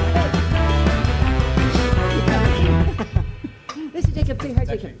 Okay. This is Jacob. Say hi,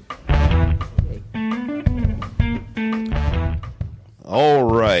 Jacob. All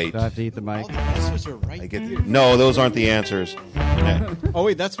right. Do I have to eat the mic? Answers are right. I get no, those aren't the answers. Yeah. Oh,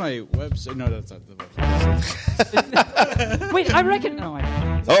 wait, that's my website. No, that's not the website. Wait, I reckon. No, I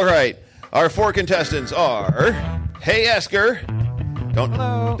don't. All right. Our four contestants are Hey Esker. Don't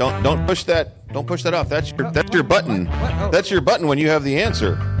push that. Don't push that off. That's your button. That's your button when you have the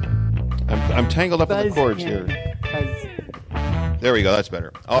answer. I'm tangled up in the cords here. There we go. That's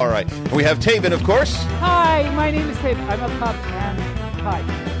better. All right. We have Taven, of course. Hi, my name is Taven. I'm a pup and hi.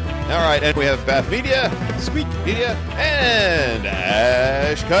 All right, and we have Bath Media, Squeak Media, and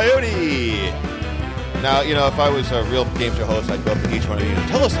Ash Coyote. Now, if I was a real game show host, I'd go up to each one of you and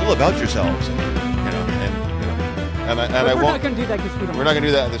tell us a little about yourselves. And I We're won't. not going to do that because we don't. We're not going to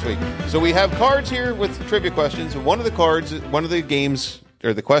do that this week. So we have cards here with trivia questions. One of the cards, one of the games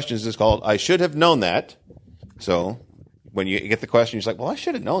or the questions is called "I Should Have Known That." So when you get the question, you're like, "Well, I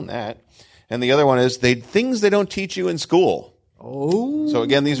should have known that." And the other one is things they don't teach you in school. Oh. So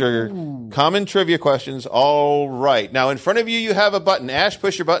again, these are common trivia questions. All right. Now in front of you, you have a button. Ash,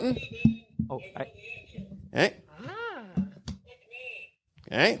 push your button. Oh. Okay.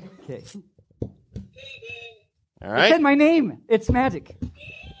 Okay. Okay. All I right. said my name. It's magic.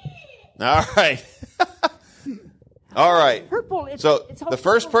 All right. All right. Purple. So it's the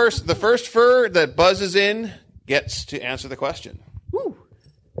first fur that buzzes in gets to answer the question. Woo.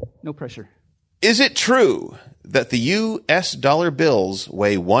 No pressure. Is it true that the U.S. dollar bills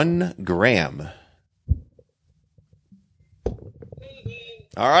weigh 1 gram?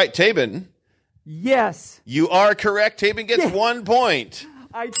 All right, Taben. Yes. You are correct. Taben gets 1 point.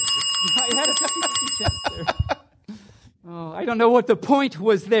 I had a 50-50 chance there. Oh, I don't know what the point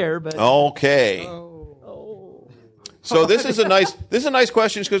was there, but Okay. So this is a nice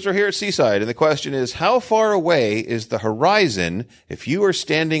question because we're here at Seaside, and the question is, how far away is the horizon if you are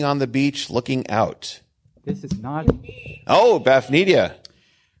standing on the beach looking out? this is not. Oh, Bafnidia.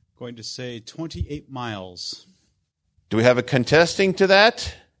 Going to say 28 miles. Do we have a contesting to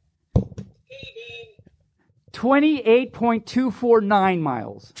that? 28.249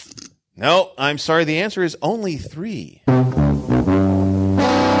 miles. No, I'm sorry. The answer is only 3. That's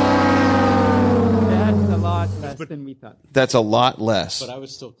a lot less than we thought. That's a lot less. But I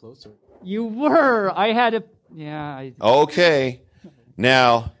was still closer. You were. I had a. Yeah. Okay.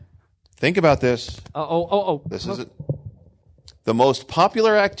 Now, think about this. Oh. This is it. The most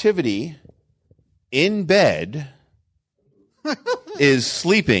popular activity in bed is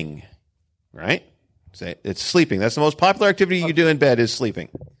sleeping, right? Say it's sleeping. That's the most popular activity you do in bed is sleeping.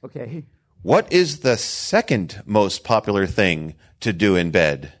 Okay. What is the second most popular thing to do in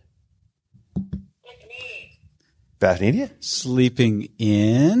bed? Bethania? Sleeping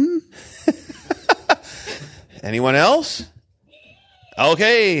in? Anyone else?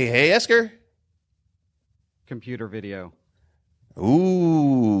 Okay. Hey, Esker. Computer video.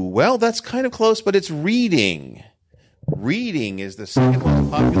 Ooh, well, that's kind of close, but it's reading. Reading is the second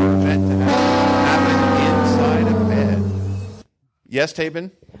most popular event to happen inside of bed. Yes,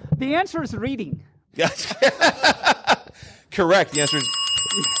 Taben? The answer is reading. Yes. Correct. The answer is...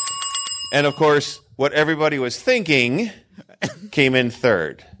 And, of course, what everybody was thinking came in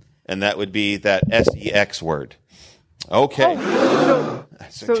third, and that would be that SEX word. Okay.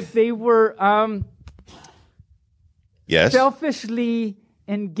 So they were Yes? selfishly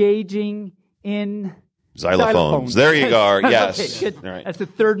engaging in Xylophones. There you go. Yes. Okay, good. All right. That's the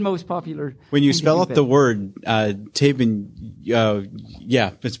third most popular. When you thing to spell do out in the bed. word Taben,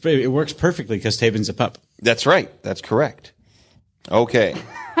 it works perfectly because Taben's a pup. That's right. That's correct. Okay.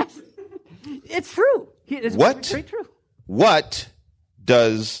 It's true. It's What? Very true. What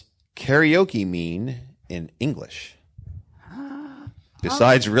does karaoke mean in English?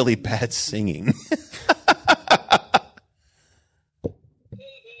 Besides really bad singing.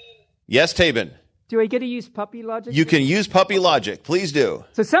 Yes, Tabin. Do I get to use puppy logic? You can use puppy logic. Please do.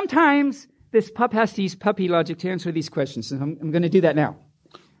 So sometimes this pup has to use puppy logic to answer these questions, and I'm going to do that now.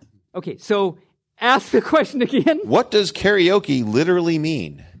 Okay, so ask the question again. What does karaoke literally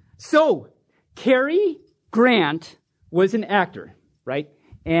mean? So, Cary Grant was an actor, right?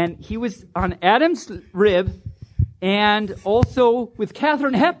 And he was on Adam's Rib and also with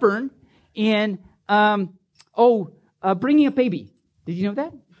Katharine Hepburn in, Bringing Up Baby. Did you know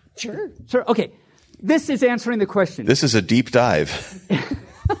that? Sure. Sure. Okay. This is answering the question. This is a deep dive.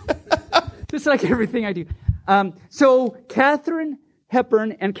 Just like everything I do. So Katharine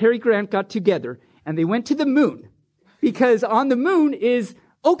Hepburn and Cary Grant got together, and they went to the moon, because on the moon is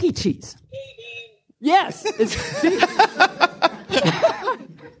Okie cheese. Yes.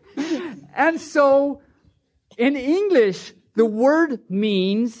 And so in English, the word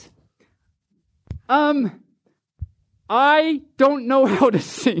means, I don't know how to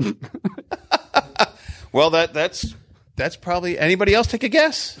sing. Well, that's probably... Anybody else take a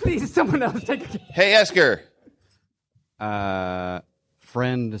guess? Please, someone else take a guess. Hey, Esker.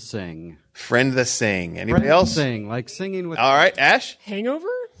 Friend sing. Friend the sing. Anybody Friend else? sing, like singing with. All right, Ash? Hangover?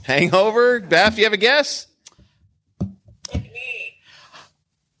 Hangover. Baff, do you have a guess?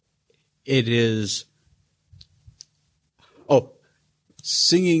 It is. Oh,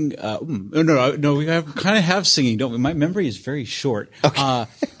 singing. No. We kind of have singing, don't we? My memory is very short. Okay.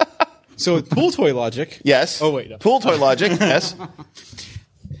 So with pool toy logic. Yes. Oh wait. No. Pool toy logic. Yes.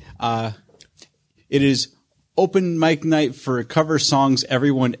 It is open mic night for cover songs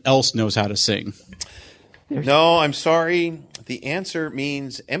everyone else knows how to sing. No, I'm sorry. The answer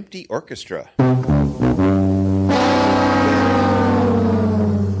means empty orchestra.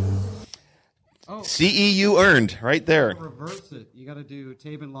 CE you earned right there. Reverse it. You got to do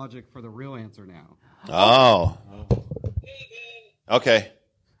Tabin logic for the real answer now. Oh. Okay.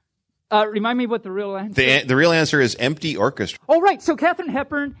 Remind me what the real answer The real answer is empty orchestra. Oh, right. So Katharine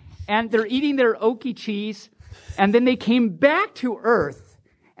Hepburn, and they're eating their Okie cheese, and then they came back to Earth,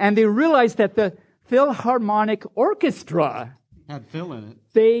 and they realized that the Philharmonic Orchestra Had Phil in it.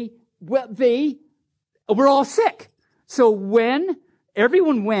 they were all sick. So when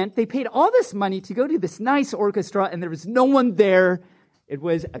everyone went, they paid all this money to go to this nice orchestra, and there was no one there. It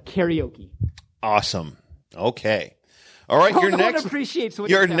was a karaoke. Awesome. Okay. All right, your No one next appreciates what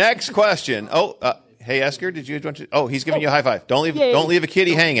your you said. next question. Oh, hey Esker, did you want to? Oh, he's giving you a high five. Don't leave a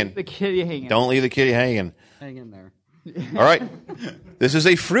kitty hanging. The kitty hanging. Don't leave the kitty hanging. Hang in there. All right. This is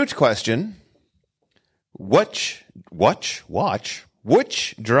a fruit question. Which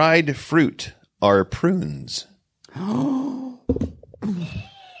dried fruit are prunes?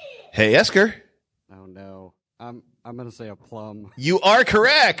 Hey, Esker. Oh no. I'm gonna say a plum. You are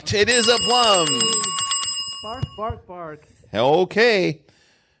correct. It is a plum. Bark, bark, bark. Okay.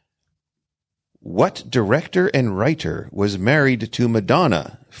 What director and writer was married to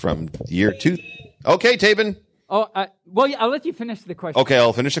Madonna from year 2? Okay, Tabin. Oh, well, yeah, I'll let you finish the question. Okay,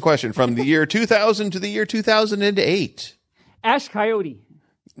 I'll finish the question. From the year 2000 to the year 2008. Ash Coyote.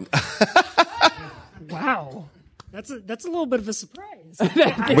 Wow. That's a little bit of a surprise.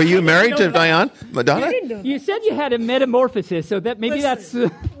 Were you married to Madonna? I didn't know that. You said you had a metamorphosis, so that maybe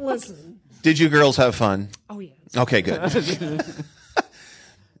Listen. Did you girls have fun? Oh, yeah. Okay, good.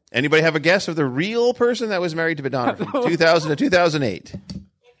 Anybody have a guess of the real person that was married to Madonna from 2000 to 2008?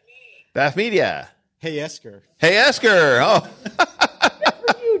 Bath Media. Hey, Esker. Hey, Esker. Oh,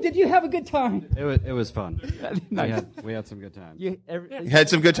 Did you have a good time? It was fun. Nice. We had some good times. you had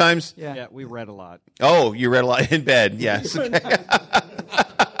some good times? Yeah. Yeah, we read a lot. Oh, you read a lot in bed. Yes. Okay.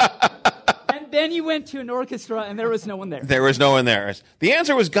 And then you went to an orchestra, and there was no one there. There was no one there. The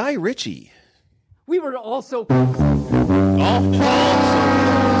answer was Guy Ritchie. We were also...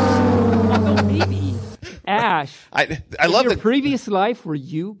 Oh, maybe. Ash. I love your the previous life, were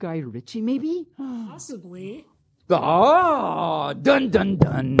you Guy Ritchie, maybe? Possibly. Oh, dun, dun,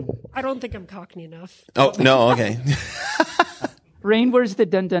 dun. I don't think I'm cockney enough. Oh, no, okay. Rain, where's the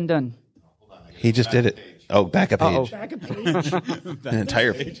dun, dun, dun? He just did it. Oh, back a Uh-oh. page. Back a page. An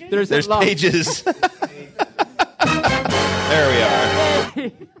entire page. There's There's a lot. pages. There we are.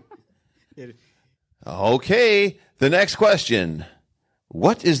 Okay, the next question.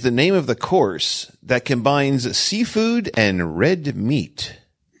 What is the name of the course that combines seafood and red meat?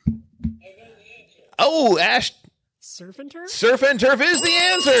 Oh, Ash, Surf and turf? surf and turf is the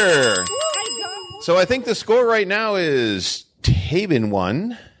answer. So I think the score right now is Tabin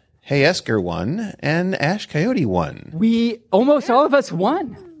 1, Hey Esker 1, and Ash Coyote 1. Almost all of us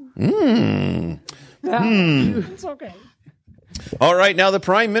won. It's okay. All right, now the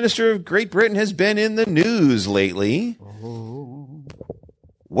Prime Minister of Great Britain has been in the news lately.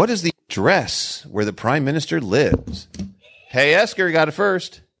 What is the address where the Prime Minister lives? Hey, Esker, got it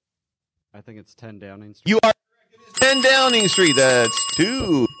first. I think it's 10 Downing Street. You are 10 Downing Street. That's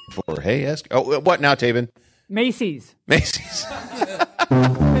 2 for Hey, Esker. Oh, what now, Tabin? Macy's. Macy's.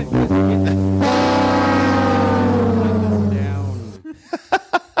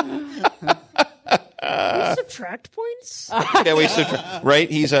 We subtract points? Yeah, right?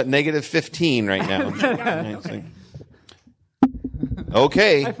 He's at negative 15 right now.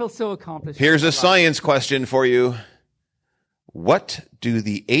 Okay. I feel so accomplished. Here's a science question for you. What do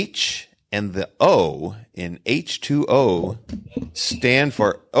the H and the O in H2O stand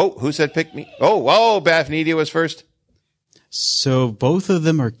for? Oh, who said pick me? Oh, Bafnidia was first. So both of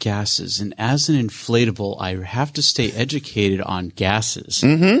them are gases, and as an inflatable, I have to stay educated on gases.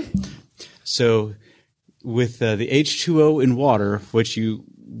 Mm-hmm. So with the H2O in water,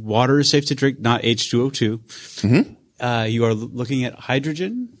 water is safe to drink, not H2O2. Mm-hmm. You are looking at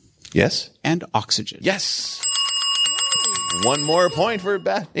hydrogen. Yes. And oxygen. Yes. One more point for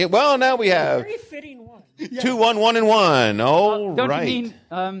Bafnidia. Well, now we have Very fitting one. 2, 1, 1, and 1. Oh, don't right. you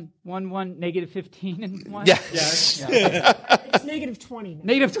mean 1, 1, negative 15 and 1? Yes. It's negative 20 now.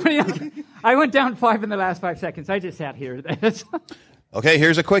 Negative 20. Okay. I went down 5 in the last 5 seconds. I just sat here. Okay,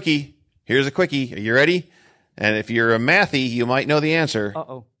 here's a quickie. Are you ready? And if you're a mathy, you might know the answer.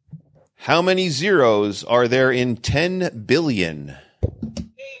 Uh-oh. How many zeros are there in 10 billion?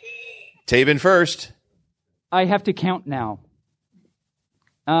 Tabin first. I have to count now.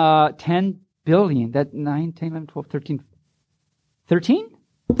 10 billion. That 9, 10, 11, 12, 13. 13?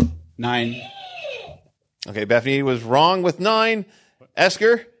 9. Okay, Bethany was wrong with 9.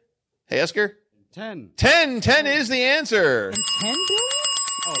 Esker? Hey, Esker? 10. 10 is the answer. 10 billion?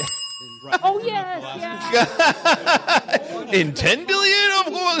 Oh, yes. In 10 billion, of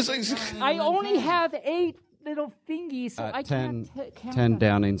course. I only have 8 little fingies, so I 10, can't count 10 them.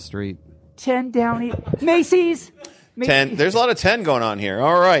 Downing Street. 10 Downing. Macy's. 10. There's a lot of 10 going on here.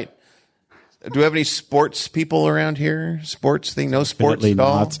 All right. Do we have any sports people around here? Sports thing? No sports at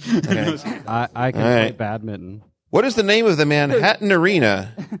all? Okay. I can All play right. badminton. What is the name of the Manhattan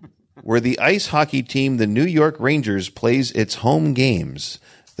Arena where the ice hockey team, the New York Rangers, plays its home games?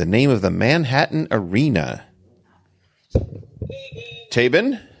 The name of the Manhattan Arena.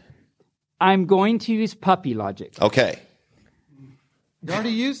 Tabin? I'm going to use puppy logic. Okay. You already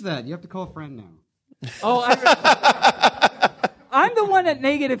used that. You have to call a friend now. Oh, I'm the one at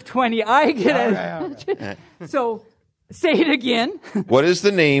negative 20. I get it. So say it again. What is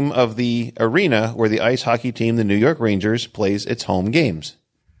the name of the arena where the ice hockey team, the New York Rangers, plays its home games?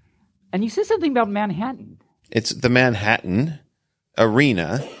 And you said something about Manhattan. It's the Manhattan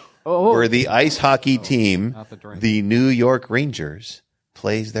Arena where the ice hockey team, the New York Rangers,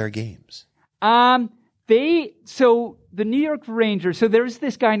 plays their games. So the New York Rangers, so there's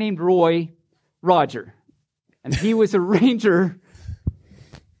this guy named Roger, and he was a Ranger.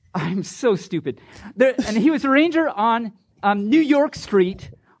 I'm so stupid. And he was a Ranger on New York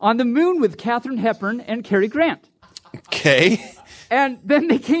Street on the moon with Katharine Hepburn and Cary Grant. Okay. And then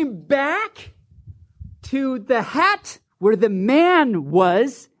they came back to the hat where the man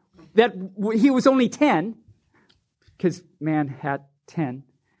was, that he was only 10, because man had 10.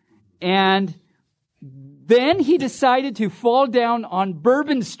 And then he decided to fall down on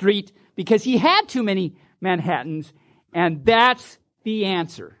Bourbon Street because he had too many Manhattans, and that's the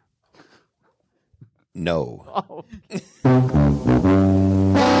answer. No. Oh.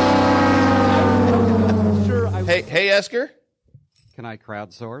 Hey, Esker? Can I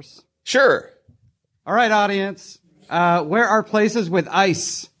crowdsource? Sure. All right, audience. Where are places with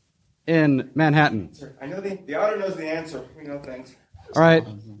ice in Manhattan? I know the otter knows the answer. We know things. All right.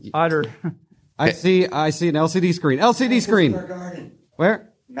 Otter. I see an LCD screen. LCD screen. Square Garden.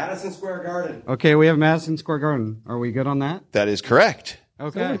 Where? Madison Square Garden. Okay, we have Madison Square Garden. Are we good on that? That is correct.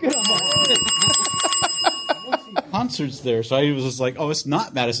 Okay. Concerts there, so I was just like, it's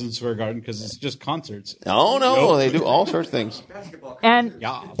not Madison Square Garden because it's just concerts. Oh, no. Nope. They do all sorts of things. And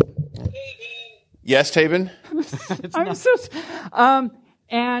yeah. Yes, Tabin? I'm so...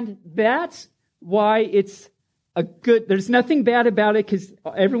 and that's why it's a good... There's nothing bad about it because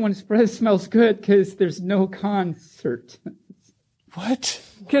everyone's breath smells good because there's no concert. What?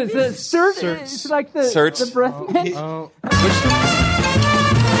 Because the cert is like the breath mint.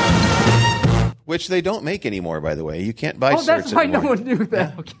 Which they don't make anymore, by the way. You can't buy Oh, certs that's why anymore. no one knew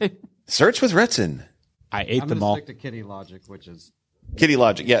that. Okay. Certs with Retzin. I ate them all. I'm going to stick to kitty logic, which is Kitty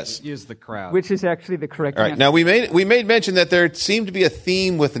Logic, yes. Use the crowd. Which is actually the correct All right. answer. Now we made mention that there seemed to be a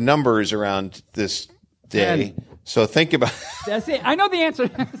theme with numbers around this day. So think about. That's it. I know the answer.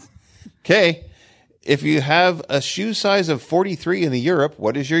 Okay. If you have a shoe size of 43 in the Europe,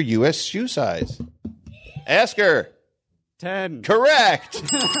 what is your U.S. shoe size? Ask her. 10. Correct.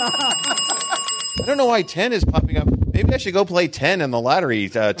 I don't know why 10 is popping up. Maybe I should go play 10 in the lottery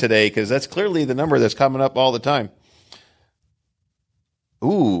today because that's clearly the number that's coming up all the time.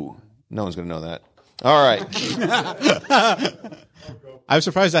 Ooh, no one's going to know that. All right. I'm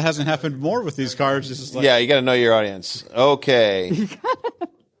surprised that hasn't happened more with these cards. This is like, Yeah, you got to know your audience. Okay.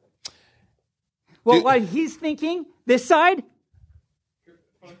 Well, while he's thinking, this side.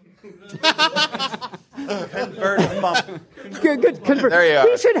 Good. There you are.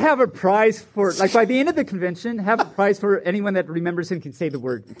 We should have a prize for, like, by the end of the convention, have a prize for anyone that remembers and can say the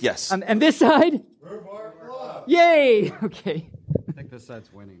word. Yes. And this side. Yay! Okay. I think this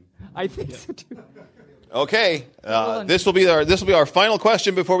side's winning. I think so too. Okay. This will be our final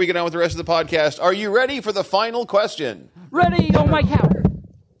question before we get on with the rest of the podcast. Are you ready for the final question? Ready on my count.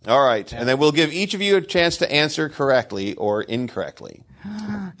 All right. And then we'll give each of you a chance to answer correctly or incorrectly.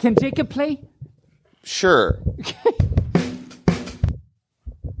 Can Jacob play? Sure.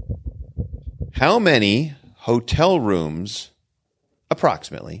 How many hotel rooms,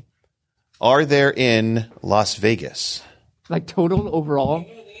 approximately, are there in Las Vegas? Like total overall?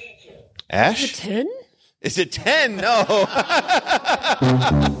 Ash? 10? Is it 10? No. Oh, that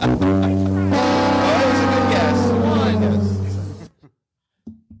was a good guess.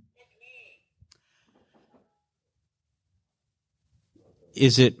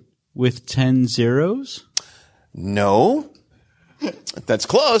 Is it with 10 zeros? No. That's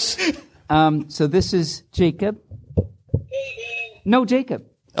close. So this is Jacob. No, Jacob.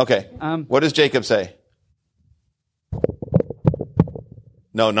 Okay. What does Jacob say?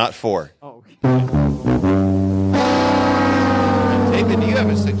 No, not 4. Oh. David, do you have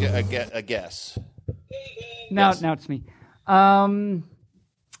a guess? Now it's me.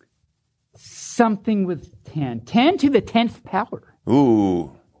 Something with 10. 10 to the 10th power.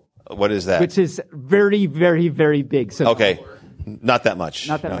 Ooh. What is that? Which is very, very, very big. So Okay. Not that much.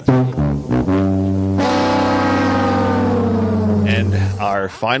 Not that No. much. And our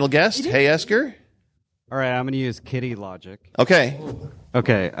final guest, Hey Esker. All right, I'm going to use Kitty Logic. Okay.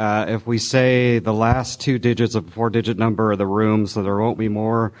 Okay, if we say the last 2 digits of a 4-digit number of the rooms, so there won't be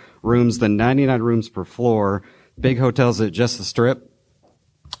more rooms than 99 rooms per floor. Big hotels at just the Strip.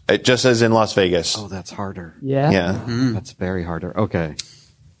 It just says in Las Vegas. Oh, that's harder. Yeah. Yeah. That's very harder. Okay.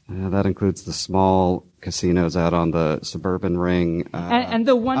 That includes the small casinos out on the suburban ring. And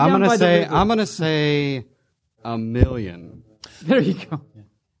the one I'm down gonna by say the river. I'm gonna say 1 million. There you go.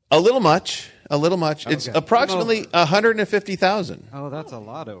 A little much. It's approximately 150,000. Oh, that's a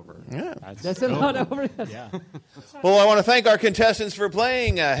lot over. Yeah. That's a lot over there. Yeah. Well, I want to thank our contestants for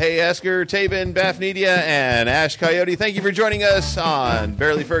playing. Hey Esker, Tabin, Bafnidia, and Ash Coyote. Thank you for joining us on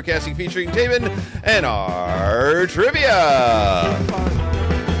Barely Furcasting featuring Tabin and our trivia.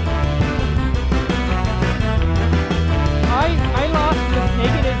 I lost with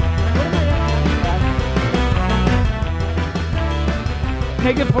negative. What am I at?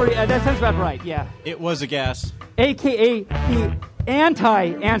 Negative 40. That sounds about right. Yeah. It was a guess. AKA the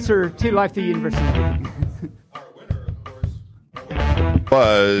anti-answer to Life to University.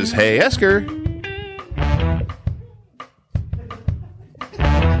 Was Hey Esker.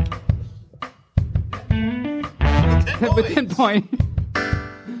 With 10 point.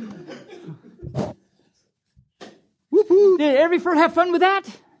 Did Every have fun with that?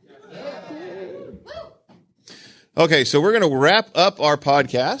 Okay, so we're going to wrap up our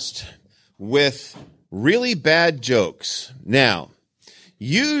podcast with really bad jokes. Now,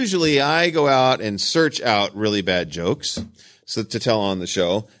 usually I go out and search out really bad jokes to tell on the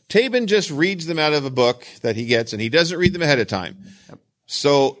show. Tabin just reads them out of a book that he gets, and he doesn't read them ahead of time.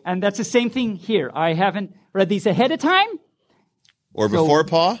 So, And that's the same thing here. I haven't read these ahead of time. or before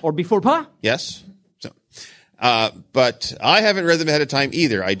Pa? Or before Pa. Yes. So, but I haven't read them ahead of time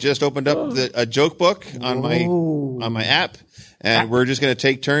either. I just opened up a joke book on my app, and we're just going to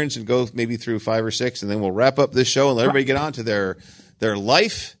take turns and go maybe through 5 or 6, and then we'll wrap up this show and let everybody get on to their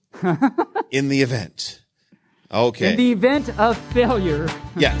life in the event. Okay. In the event of failure.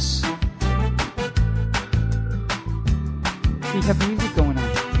 Yes. We have music going on.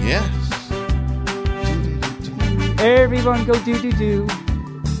 Yes. Everyone go do. Do.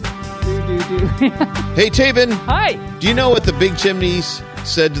 Hey, Tabin. Hi. Do you know what the big chimneys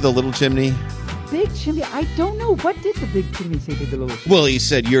said to the little chimney? Big chimney. I don't know. What did the big chimney say to the little chimney? Well, he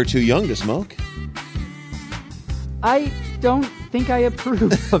said, "You're too young to smoke." I don't think I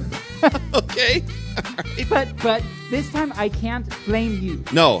approve of that. Okay. But this time I can't blame you.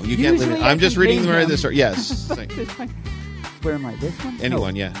 No, you can't leave Usually it. I I'm just can reading blame the him. story. Yes. This time- Where am I? This one?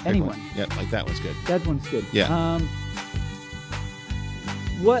 Anyone, No, yeah. Pick anyone. one. Yeah, like that one's good. That one's good. Yeah.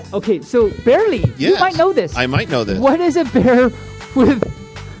 What? Okay, so Barely, you Yes. might know this. I might know this. What is a bear with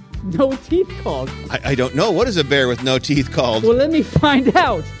no teeth called? I don't know. What is a bear with no teeth called? Well, let me find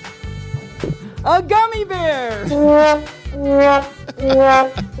out. A gummy bear.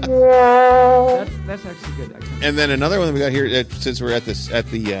 That's actually good. And then another one that we got here, since we're at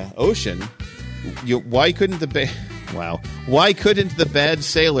the ocean, why couldn't the bad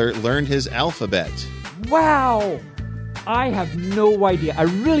sailor learn his alphabet? Wow. I have no idea. I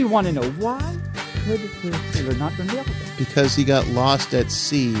really want to know why could the sailor not learn the alphabet? Because he got lost at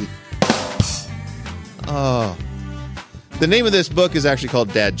sea. Oh. The name of this book is actually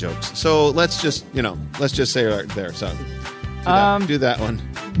called Dad Jokes. So let's just say right there. So do that one.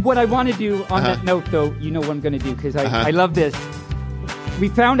 What I want to do on that note, though, you know what I'm going to do, because I love this. We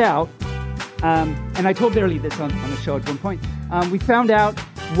found out, and I told Barely this on the show at one point, we found out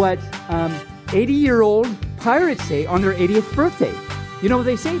what 80-year-old pirates say on their 80th birthday. You know what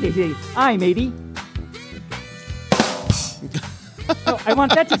they say? They say, "I'm 80." No, I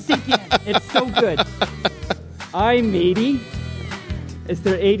want that to sink in. It's so good. I'm 80. It's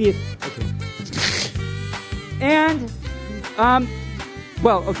their 80th. Okay. And,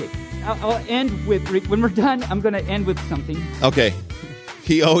 okay. I'll end with, when we're done, I'm going to end with something. Okay.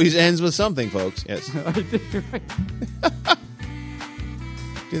 He always ends with something, folks. Yes. Do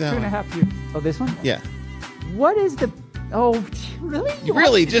that 2.5 years. Oh, this one? Yeah. What is the... Oh, really?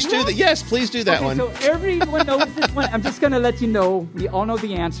 Really? Just do that? Yes, please do that one. So everyone knows this one. I'm just going to let you know. We all know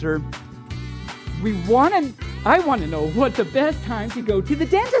the answer. I want to know what the best time to go to the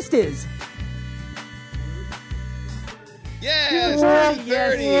dentist is. Yes,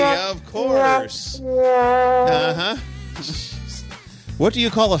 3:30, of course. Uh-huh. What do you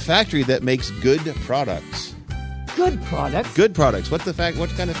call a factory that makes good products? Good products? Good products. What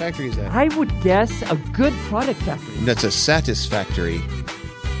kind of factory is that? I would guess a good product factory. That's a satisfactory.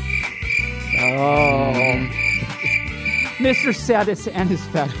 Oh. Mr. Satis and his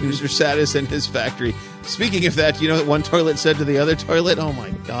factory. Mr. Satis and his factory. Speaking of that, you know what one toilet said to the other toilet? Oh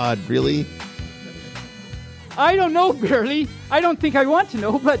my God, really? I don't know, Barely. I don't think I want to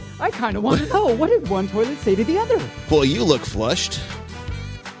know, but I kind of want to know. What did one toilet say to the other? Boy, you look flushed.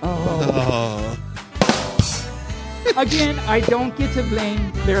 Oh. Again, I don't get to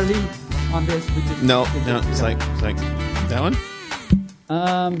blame Barely on this. No, it's like that one?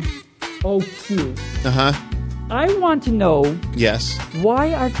 Oh, cute. Uh-huh. I want to know... Yes.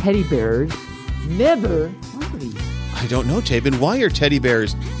 Why are teddy bears never hungry? I don't know, Tabin. Why are teddy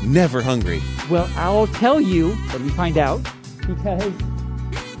bears never hungry? Well, I'll tell you. Let me find out.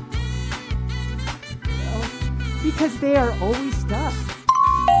 Because they are always stuffed.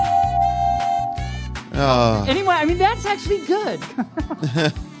 Oh. Anyway, I mean, that's actually good.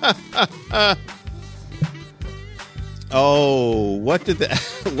 Oh, what did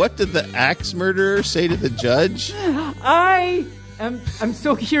the axe murderer say to the judge? I'm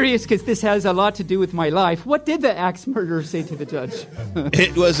so curious because this has a lot to do with my life. What did the axe murderer say to the judge?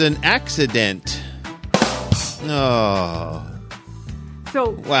 It was an accident. Oh.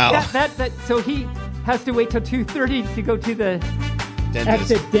 So wow. So he has to wait till 2:30 to go to the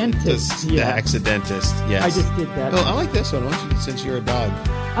dentist. The accidentist. Yes. I just did that. Oh, I like this one. Why don't you, since you're a dog?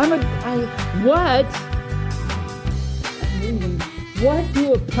 What? What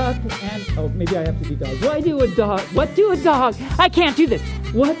do a pup and... Oh, maybe I have to do dog. What do a dog... I can't do this.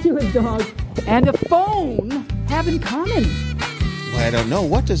 What do a dog and a phone have in common? Well, I don't know.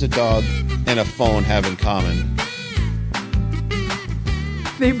 What does a dog and a phone have in common?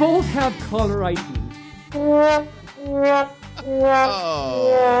 They both have caller ID. Oh. That's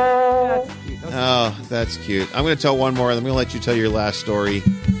cute. Okay. Oh, that's cute. I'm going to tell one more, and I'm going to let you tell your last story.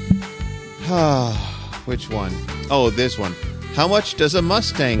 Which one? Oh, this one. How much does a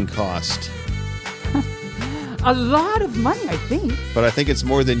Mustang cost? A lot of money, I think. But I think it's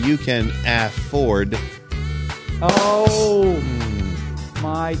more than you can afford. Oh,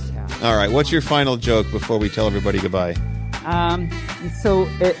 my cow. All right, what's your final joke before we tell everybody goodbye? So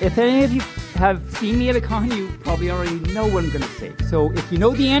if any of you have seen me at a con, you probably already know what I'm going to say. So if you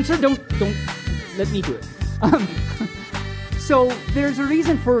know the answer, don't let me do it. So there's a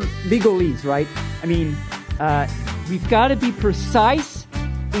reason for legalese, right? I mean, we've got to be precise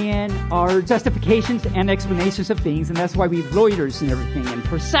in our justifications and explanations of things, and that's why we have lawyers and everything, and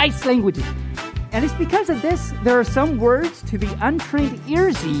precise languages. And it's because of this, there are some words to the untrained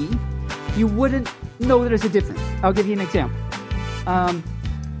earsy you wouldn't know there's a difference. I'll give you an example.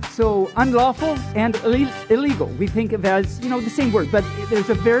 So unlawful and illegal, we think of as, the same word, but there's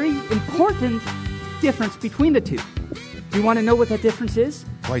a very important difference between the two. Do you want to know what that difference is?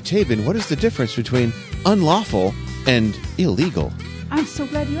 Why, Tabin, what is the difference between unlawful and illegal? I'm so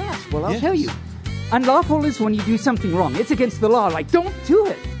glad you asked. Well, I'll tell you. Unlawful is when you do something wrong. It's against the law, like don't do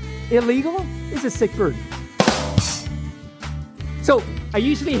it. Illegal is a sick bird. So I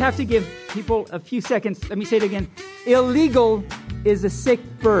usually have to give people a few seconds. Let me say it again. Illegal is a sick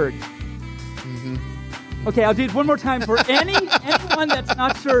bird. Mm-hmm. Okay, I'll do it one more time for anyone that's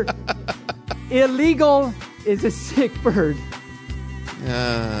not sure. Illegal is a sick bird.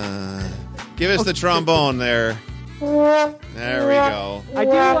 Give us the trombone there. There we go. I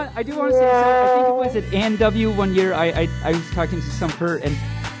do want to say, so I think it was at NW one year, I was talking to some her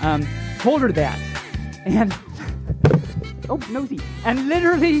and told her that. And, oh, nosy. And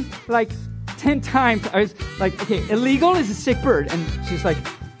literally, like, 10 times, I was like, okay, illegal is a sick bird. And she's like,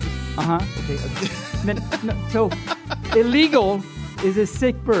 okay. Then, no, so, illegal is a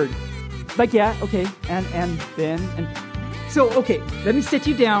sick bird. Like, yeah, okay. And then, so, okay, let me sit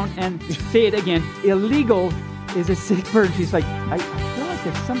you down and say it again. Illegal is a sick bird. She's like, I feel like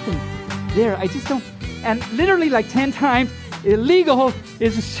there's something there. I just don't. And literally like 10 times, illegal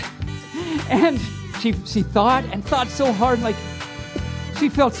is and she thought so hard, like she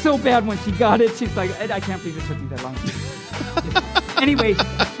felt so bad when she got it. She's like, I can't believe it took me that long. Anyway,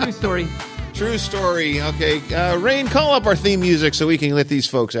 true story. True story. Okay, Rain, call up our theme music so we can let these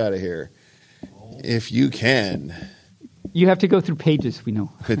folks out of here. If you can. You have to go through pages, we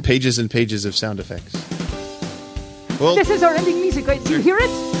know. With pages and pages of sound effects. Well, this is our ending music, right? Do you hear it?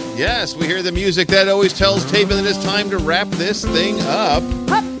 Yes, we hear the music. That always tells Tabin that it's time to wrap this thing up.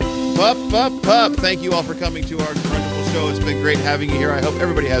 Up. Thank you all for coming to our wonderful show. It's been great having you here. I hope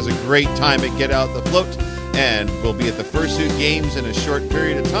everybody has a great time at Get Out the Float. And we'll be at the Fursuit Games in a short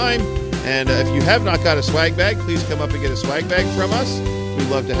period of time. And if you have not got a swag bag, please come up and get a swag bag from us. We'd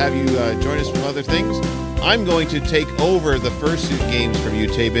love to have you join us from other things. I'm going to take over the Fursuit Games from you,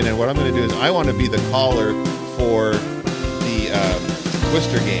 Tabin. And what I'm going to do is I want to be the caller for the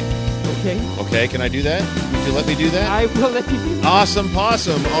Twister game. Okay, can I do that? Would you let me do that? I will let you do that. Awesome,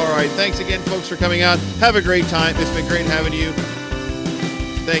 possum. All right, thanks again, folks, for coming out. Have a great time. It's been great having you.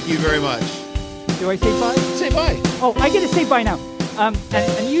 Thank you very much. Do I say bye? Say bye. Oh, I get to say bye now. And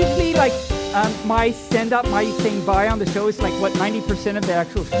usually, like, my stand-up, my saying bye on the show is like, 90% of the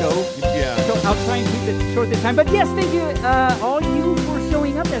actual show. Yeah. So I'll try and keep it short this time. But yes, thank you, all you for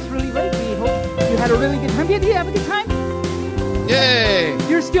showing up. That's really great. We hope you had a really good time. Did you have a good time? Yay!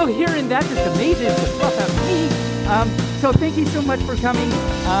 You're still hearing that. Just amazing. It's a fluff out of me. So thank you so much for coming.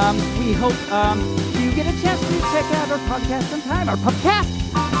 We hope you get a chance to check out our podcast sometime. Our pubcast.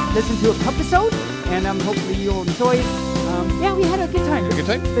 Listen to a pub episode, and hopefully you'll enjoy it. Yeah, we had a good time. Good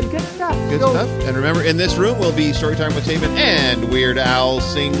time? Been good stuff. Good stuff. And remember, in this room will be Storytime with Tabin and Weird Al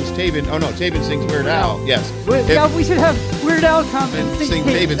sings Tabin. Oh, no, Tabin sings Weird Al. Yes. Yeah, we should have Weird Al come and sing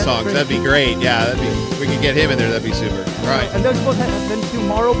Tabin songs. That'd be great. Yeah, we could get him in there. That'd be super. All right. And those both happen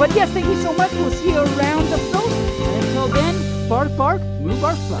tomorrow. But yes, thank you so much. We'll see you around the float. And until then, bark, bark, move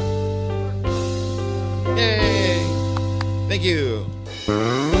our fluff. Yay! Thank you.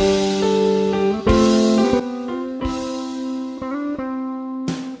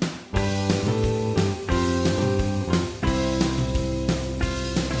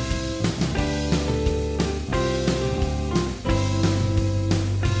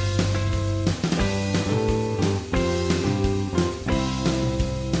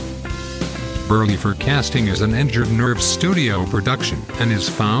 Burley Forecasting is an Injured Nerve Studio production and is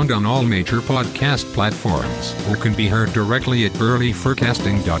found on all major podcast platforms or can be heard directly at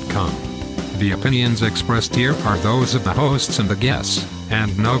burleyforecasting.com. The opinions expressed here are those of the hosts and the guests,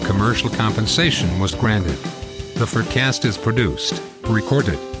 and no commercial compensation was granted. The Forecast is produced,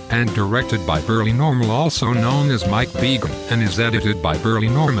 recorded, and directed by Burley Normal, also known as Mike Began, and is edited by Burley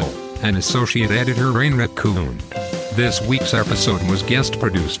Normal and associate editor Rain Raccoon. This week's episode was guest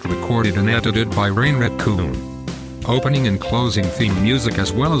produced, recorded, and edited by Rain Raccoon. Opening and closing theme music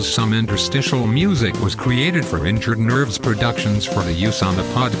as well as some interstitial music was created for Injured Nerves Productions for the use on the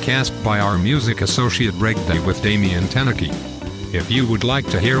podcast by our music associate Regda with Damian Teneke. If you would like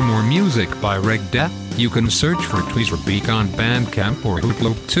to hear more music by Regda, you can search for Tweezer Beak on Bandcamp or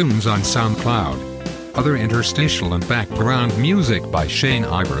Hooploop Tunes on SoundCloud. Other interstitial and background music by Shane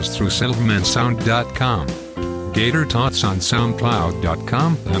Ivers through SilvermanSound.com. Gator Tots on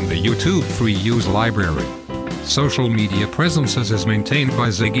SoundCloud.com and the YouTube free use library. Social media presences is maintained by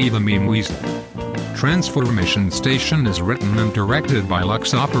Ziggy the Meme Weasel. Transformation Station is written and directed by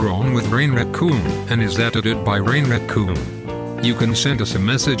Lux Operon with Rain Raccoon and is edited by Rain Raccoon. You can send us a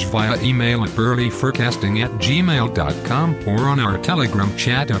message via email at burleyforecasting@gmail.com or on our Telegram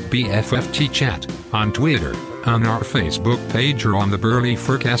chat at BFFTchat, on Twitter, on our Facebook page, or on the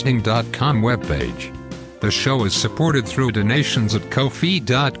burleyforecasting.com webpage. The show is supported through donations at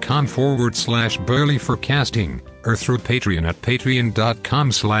ko-fi.com/burleyforecasting or through Patreon at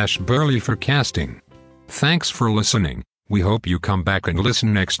patreon.com/burleyforecasting. Thanks for listening. We hope you come back and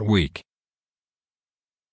listen next week.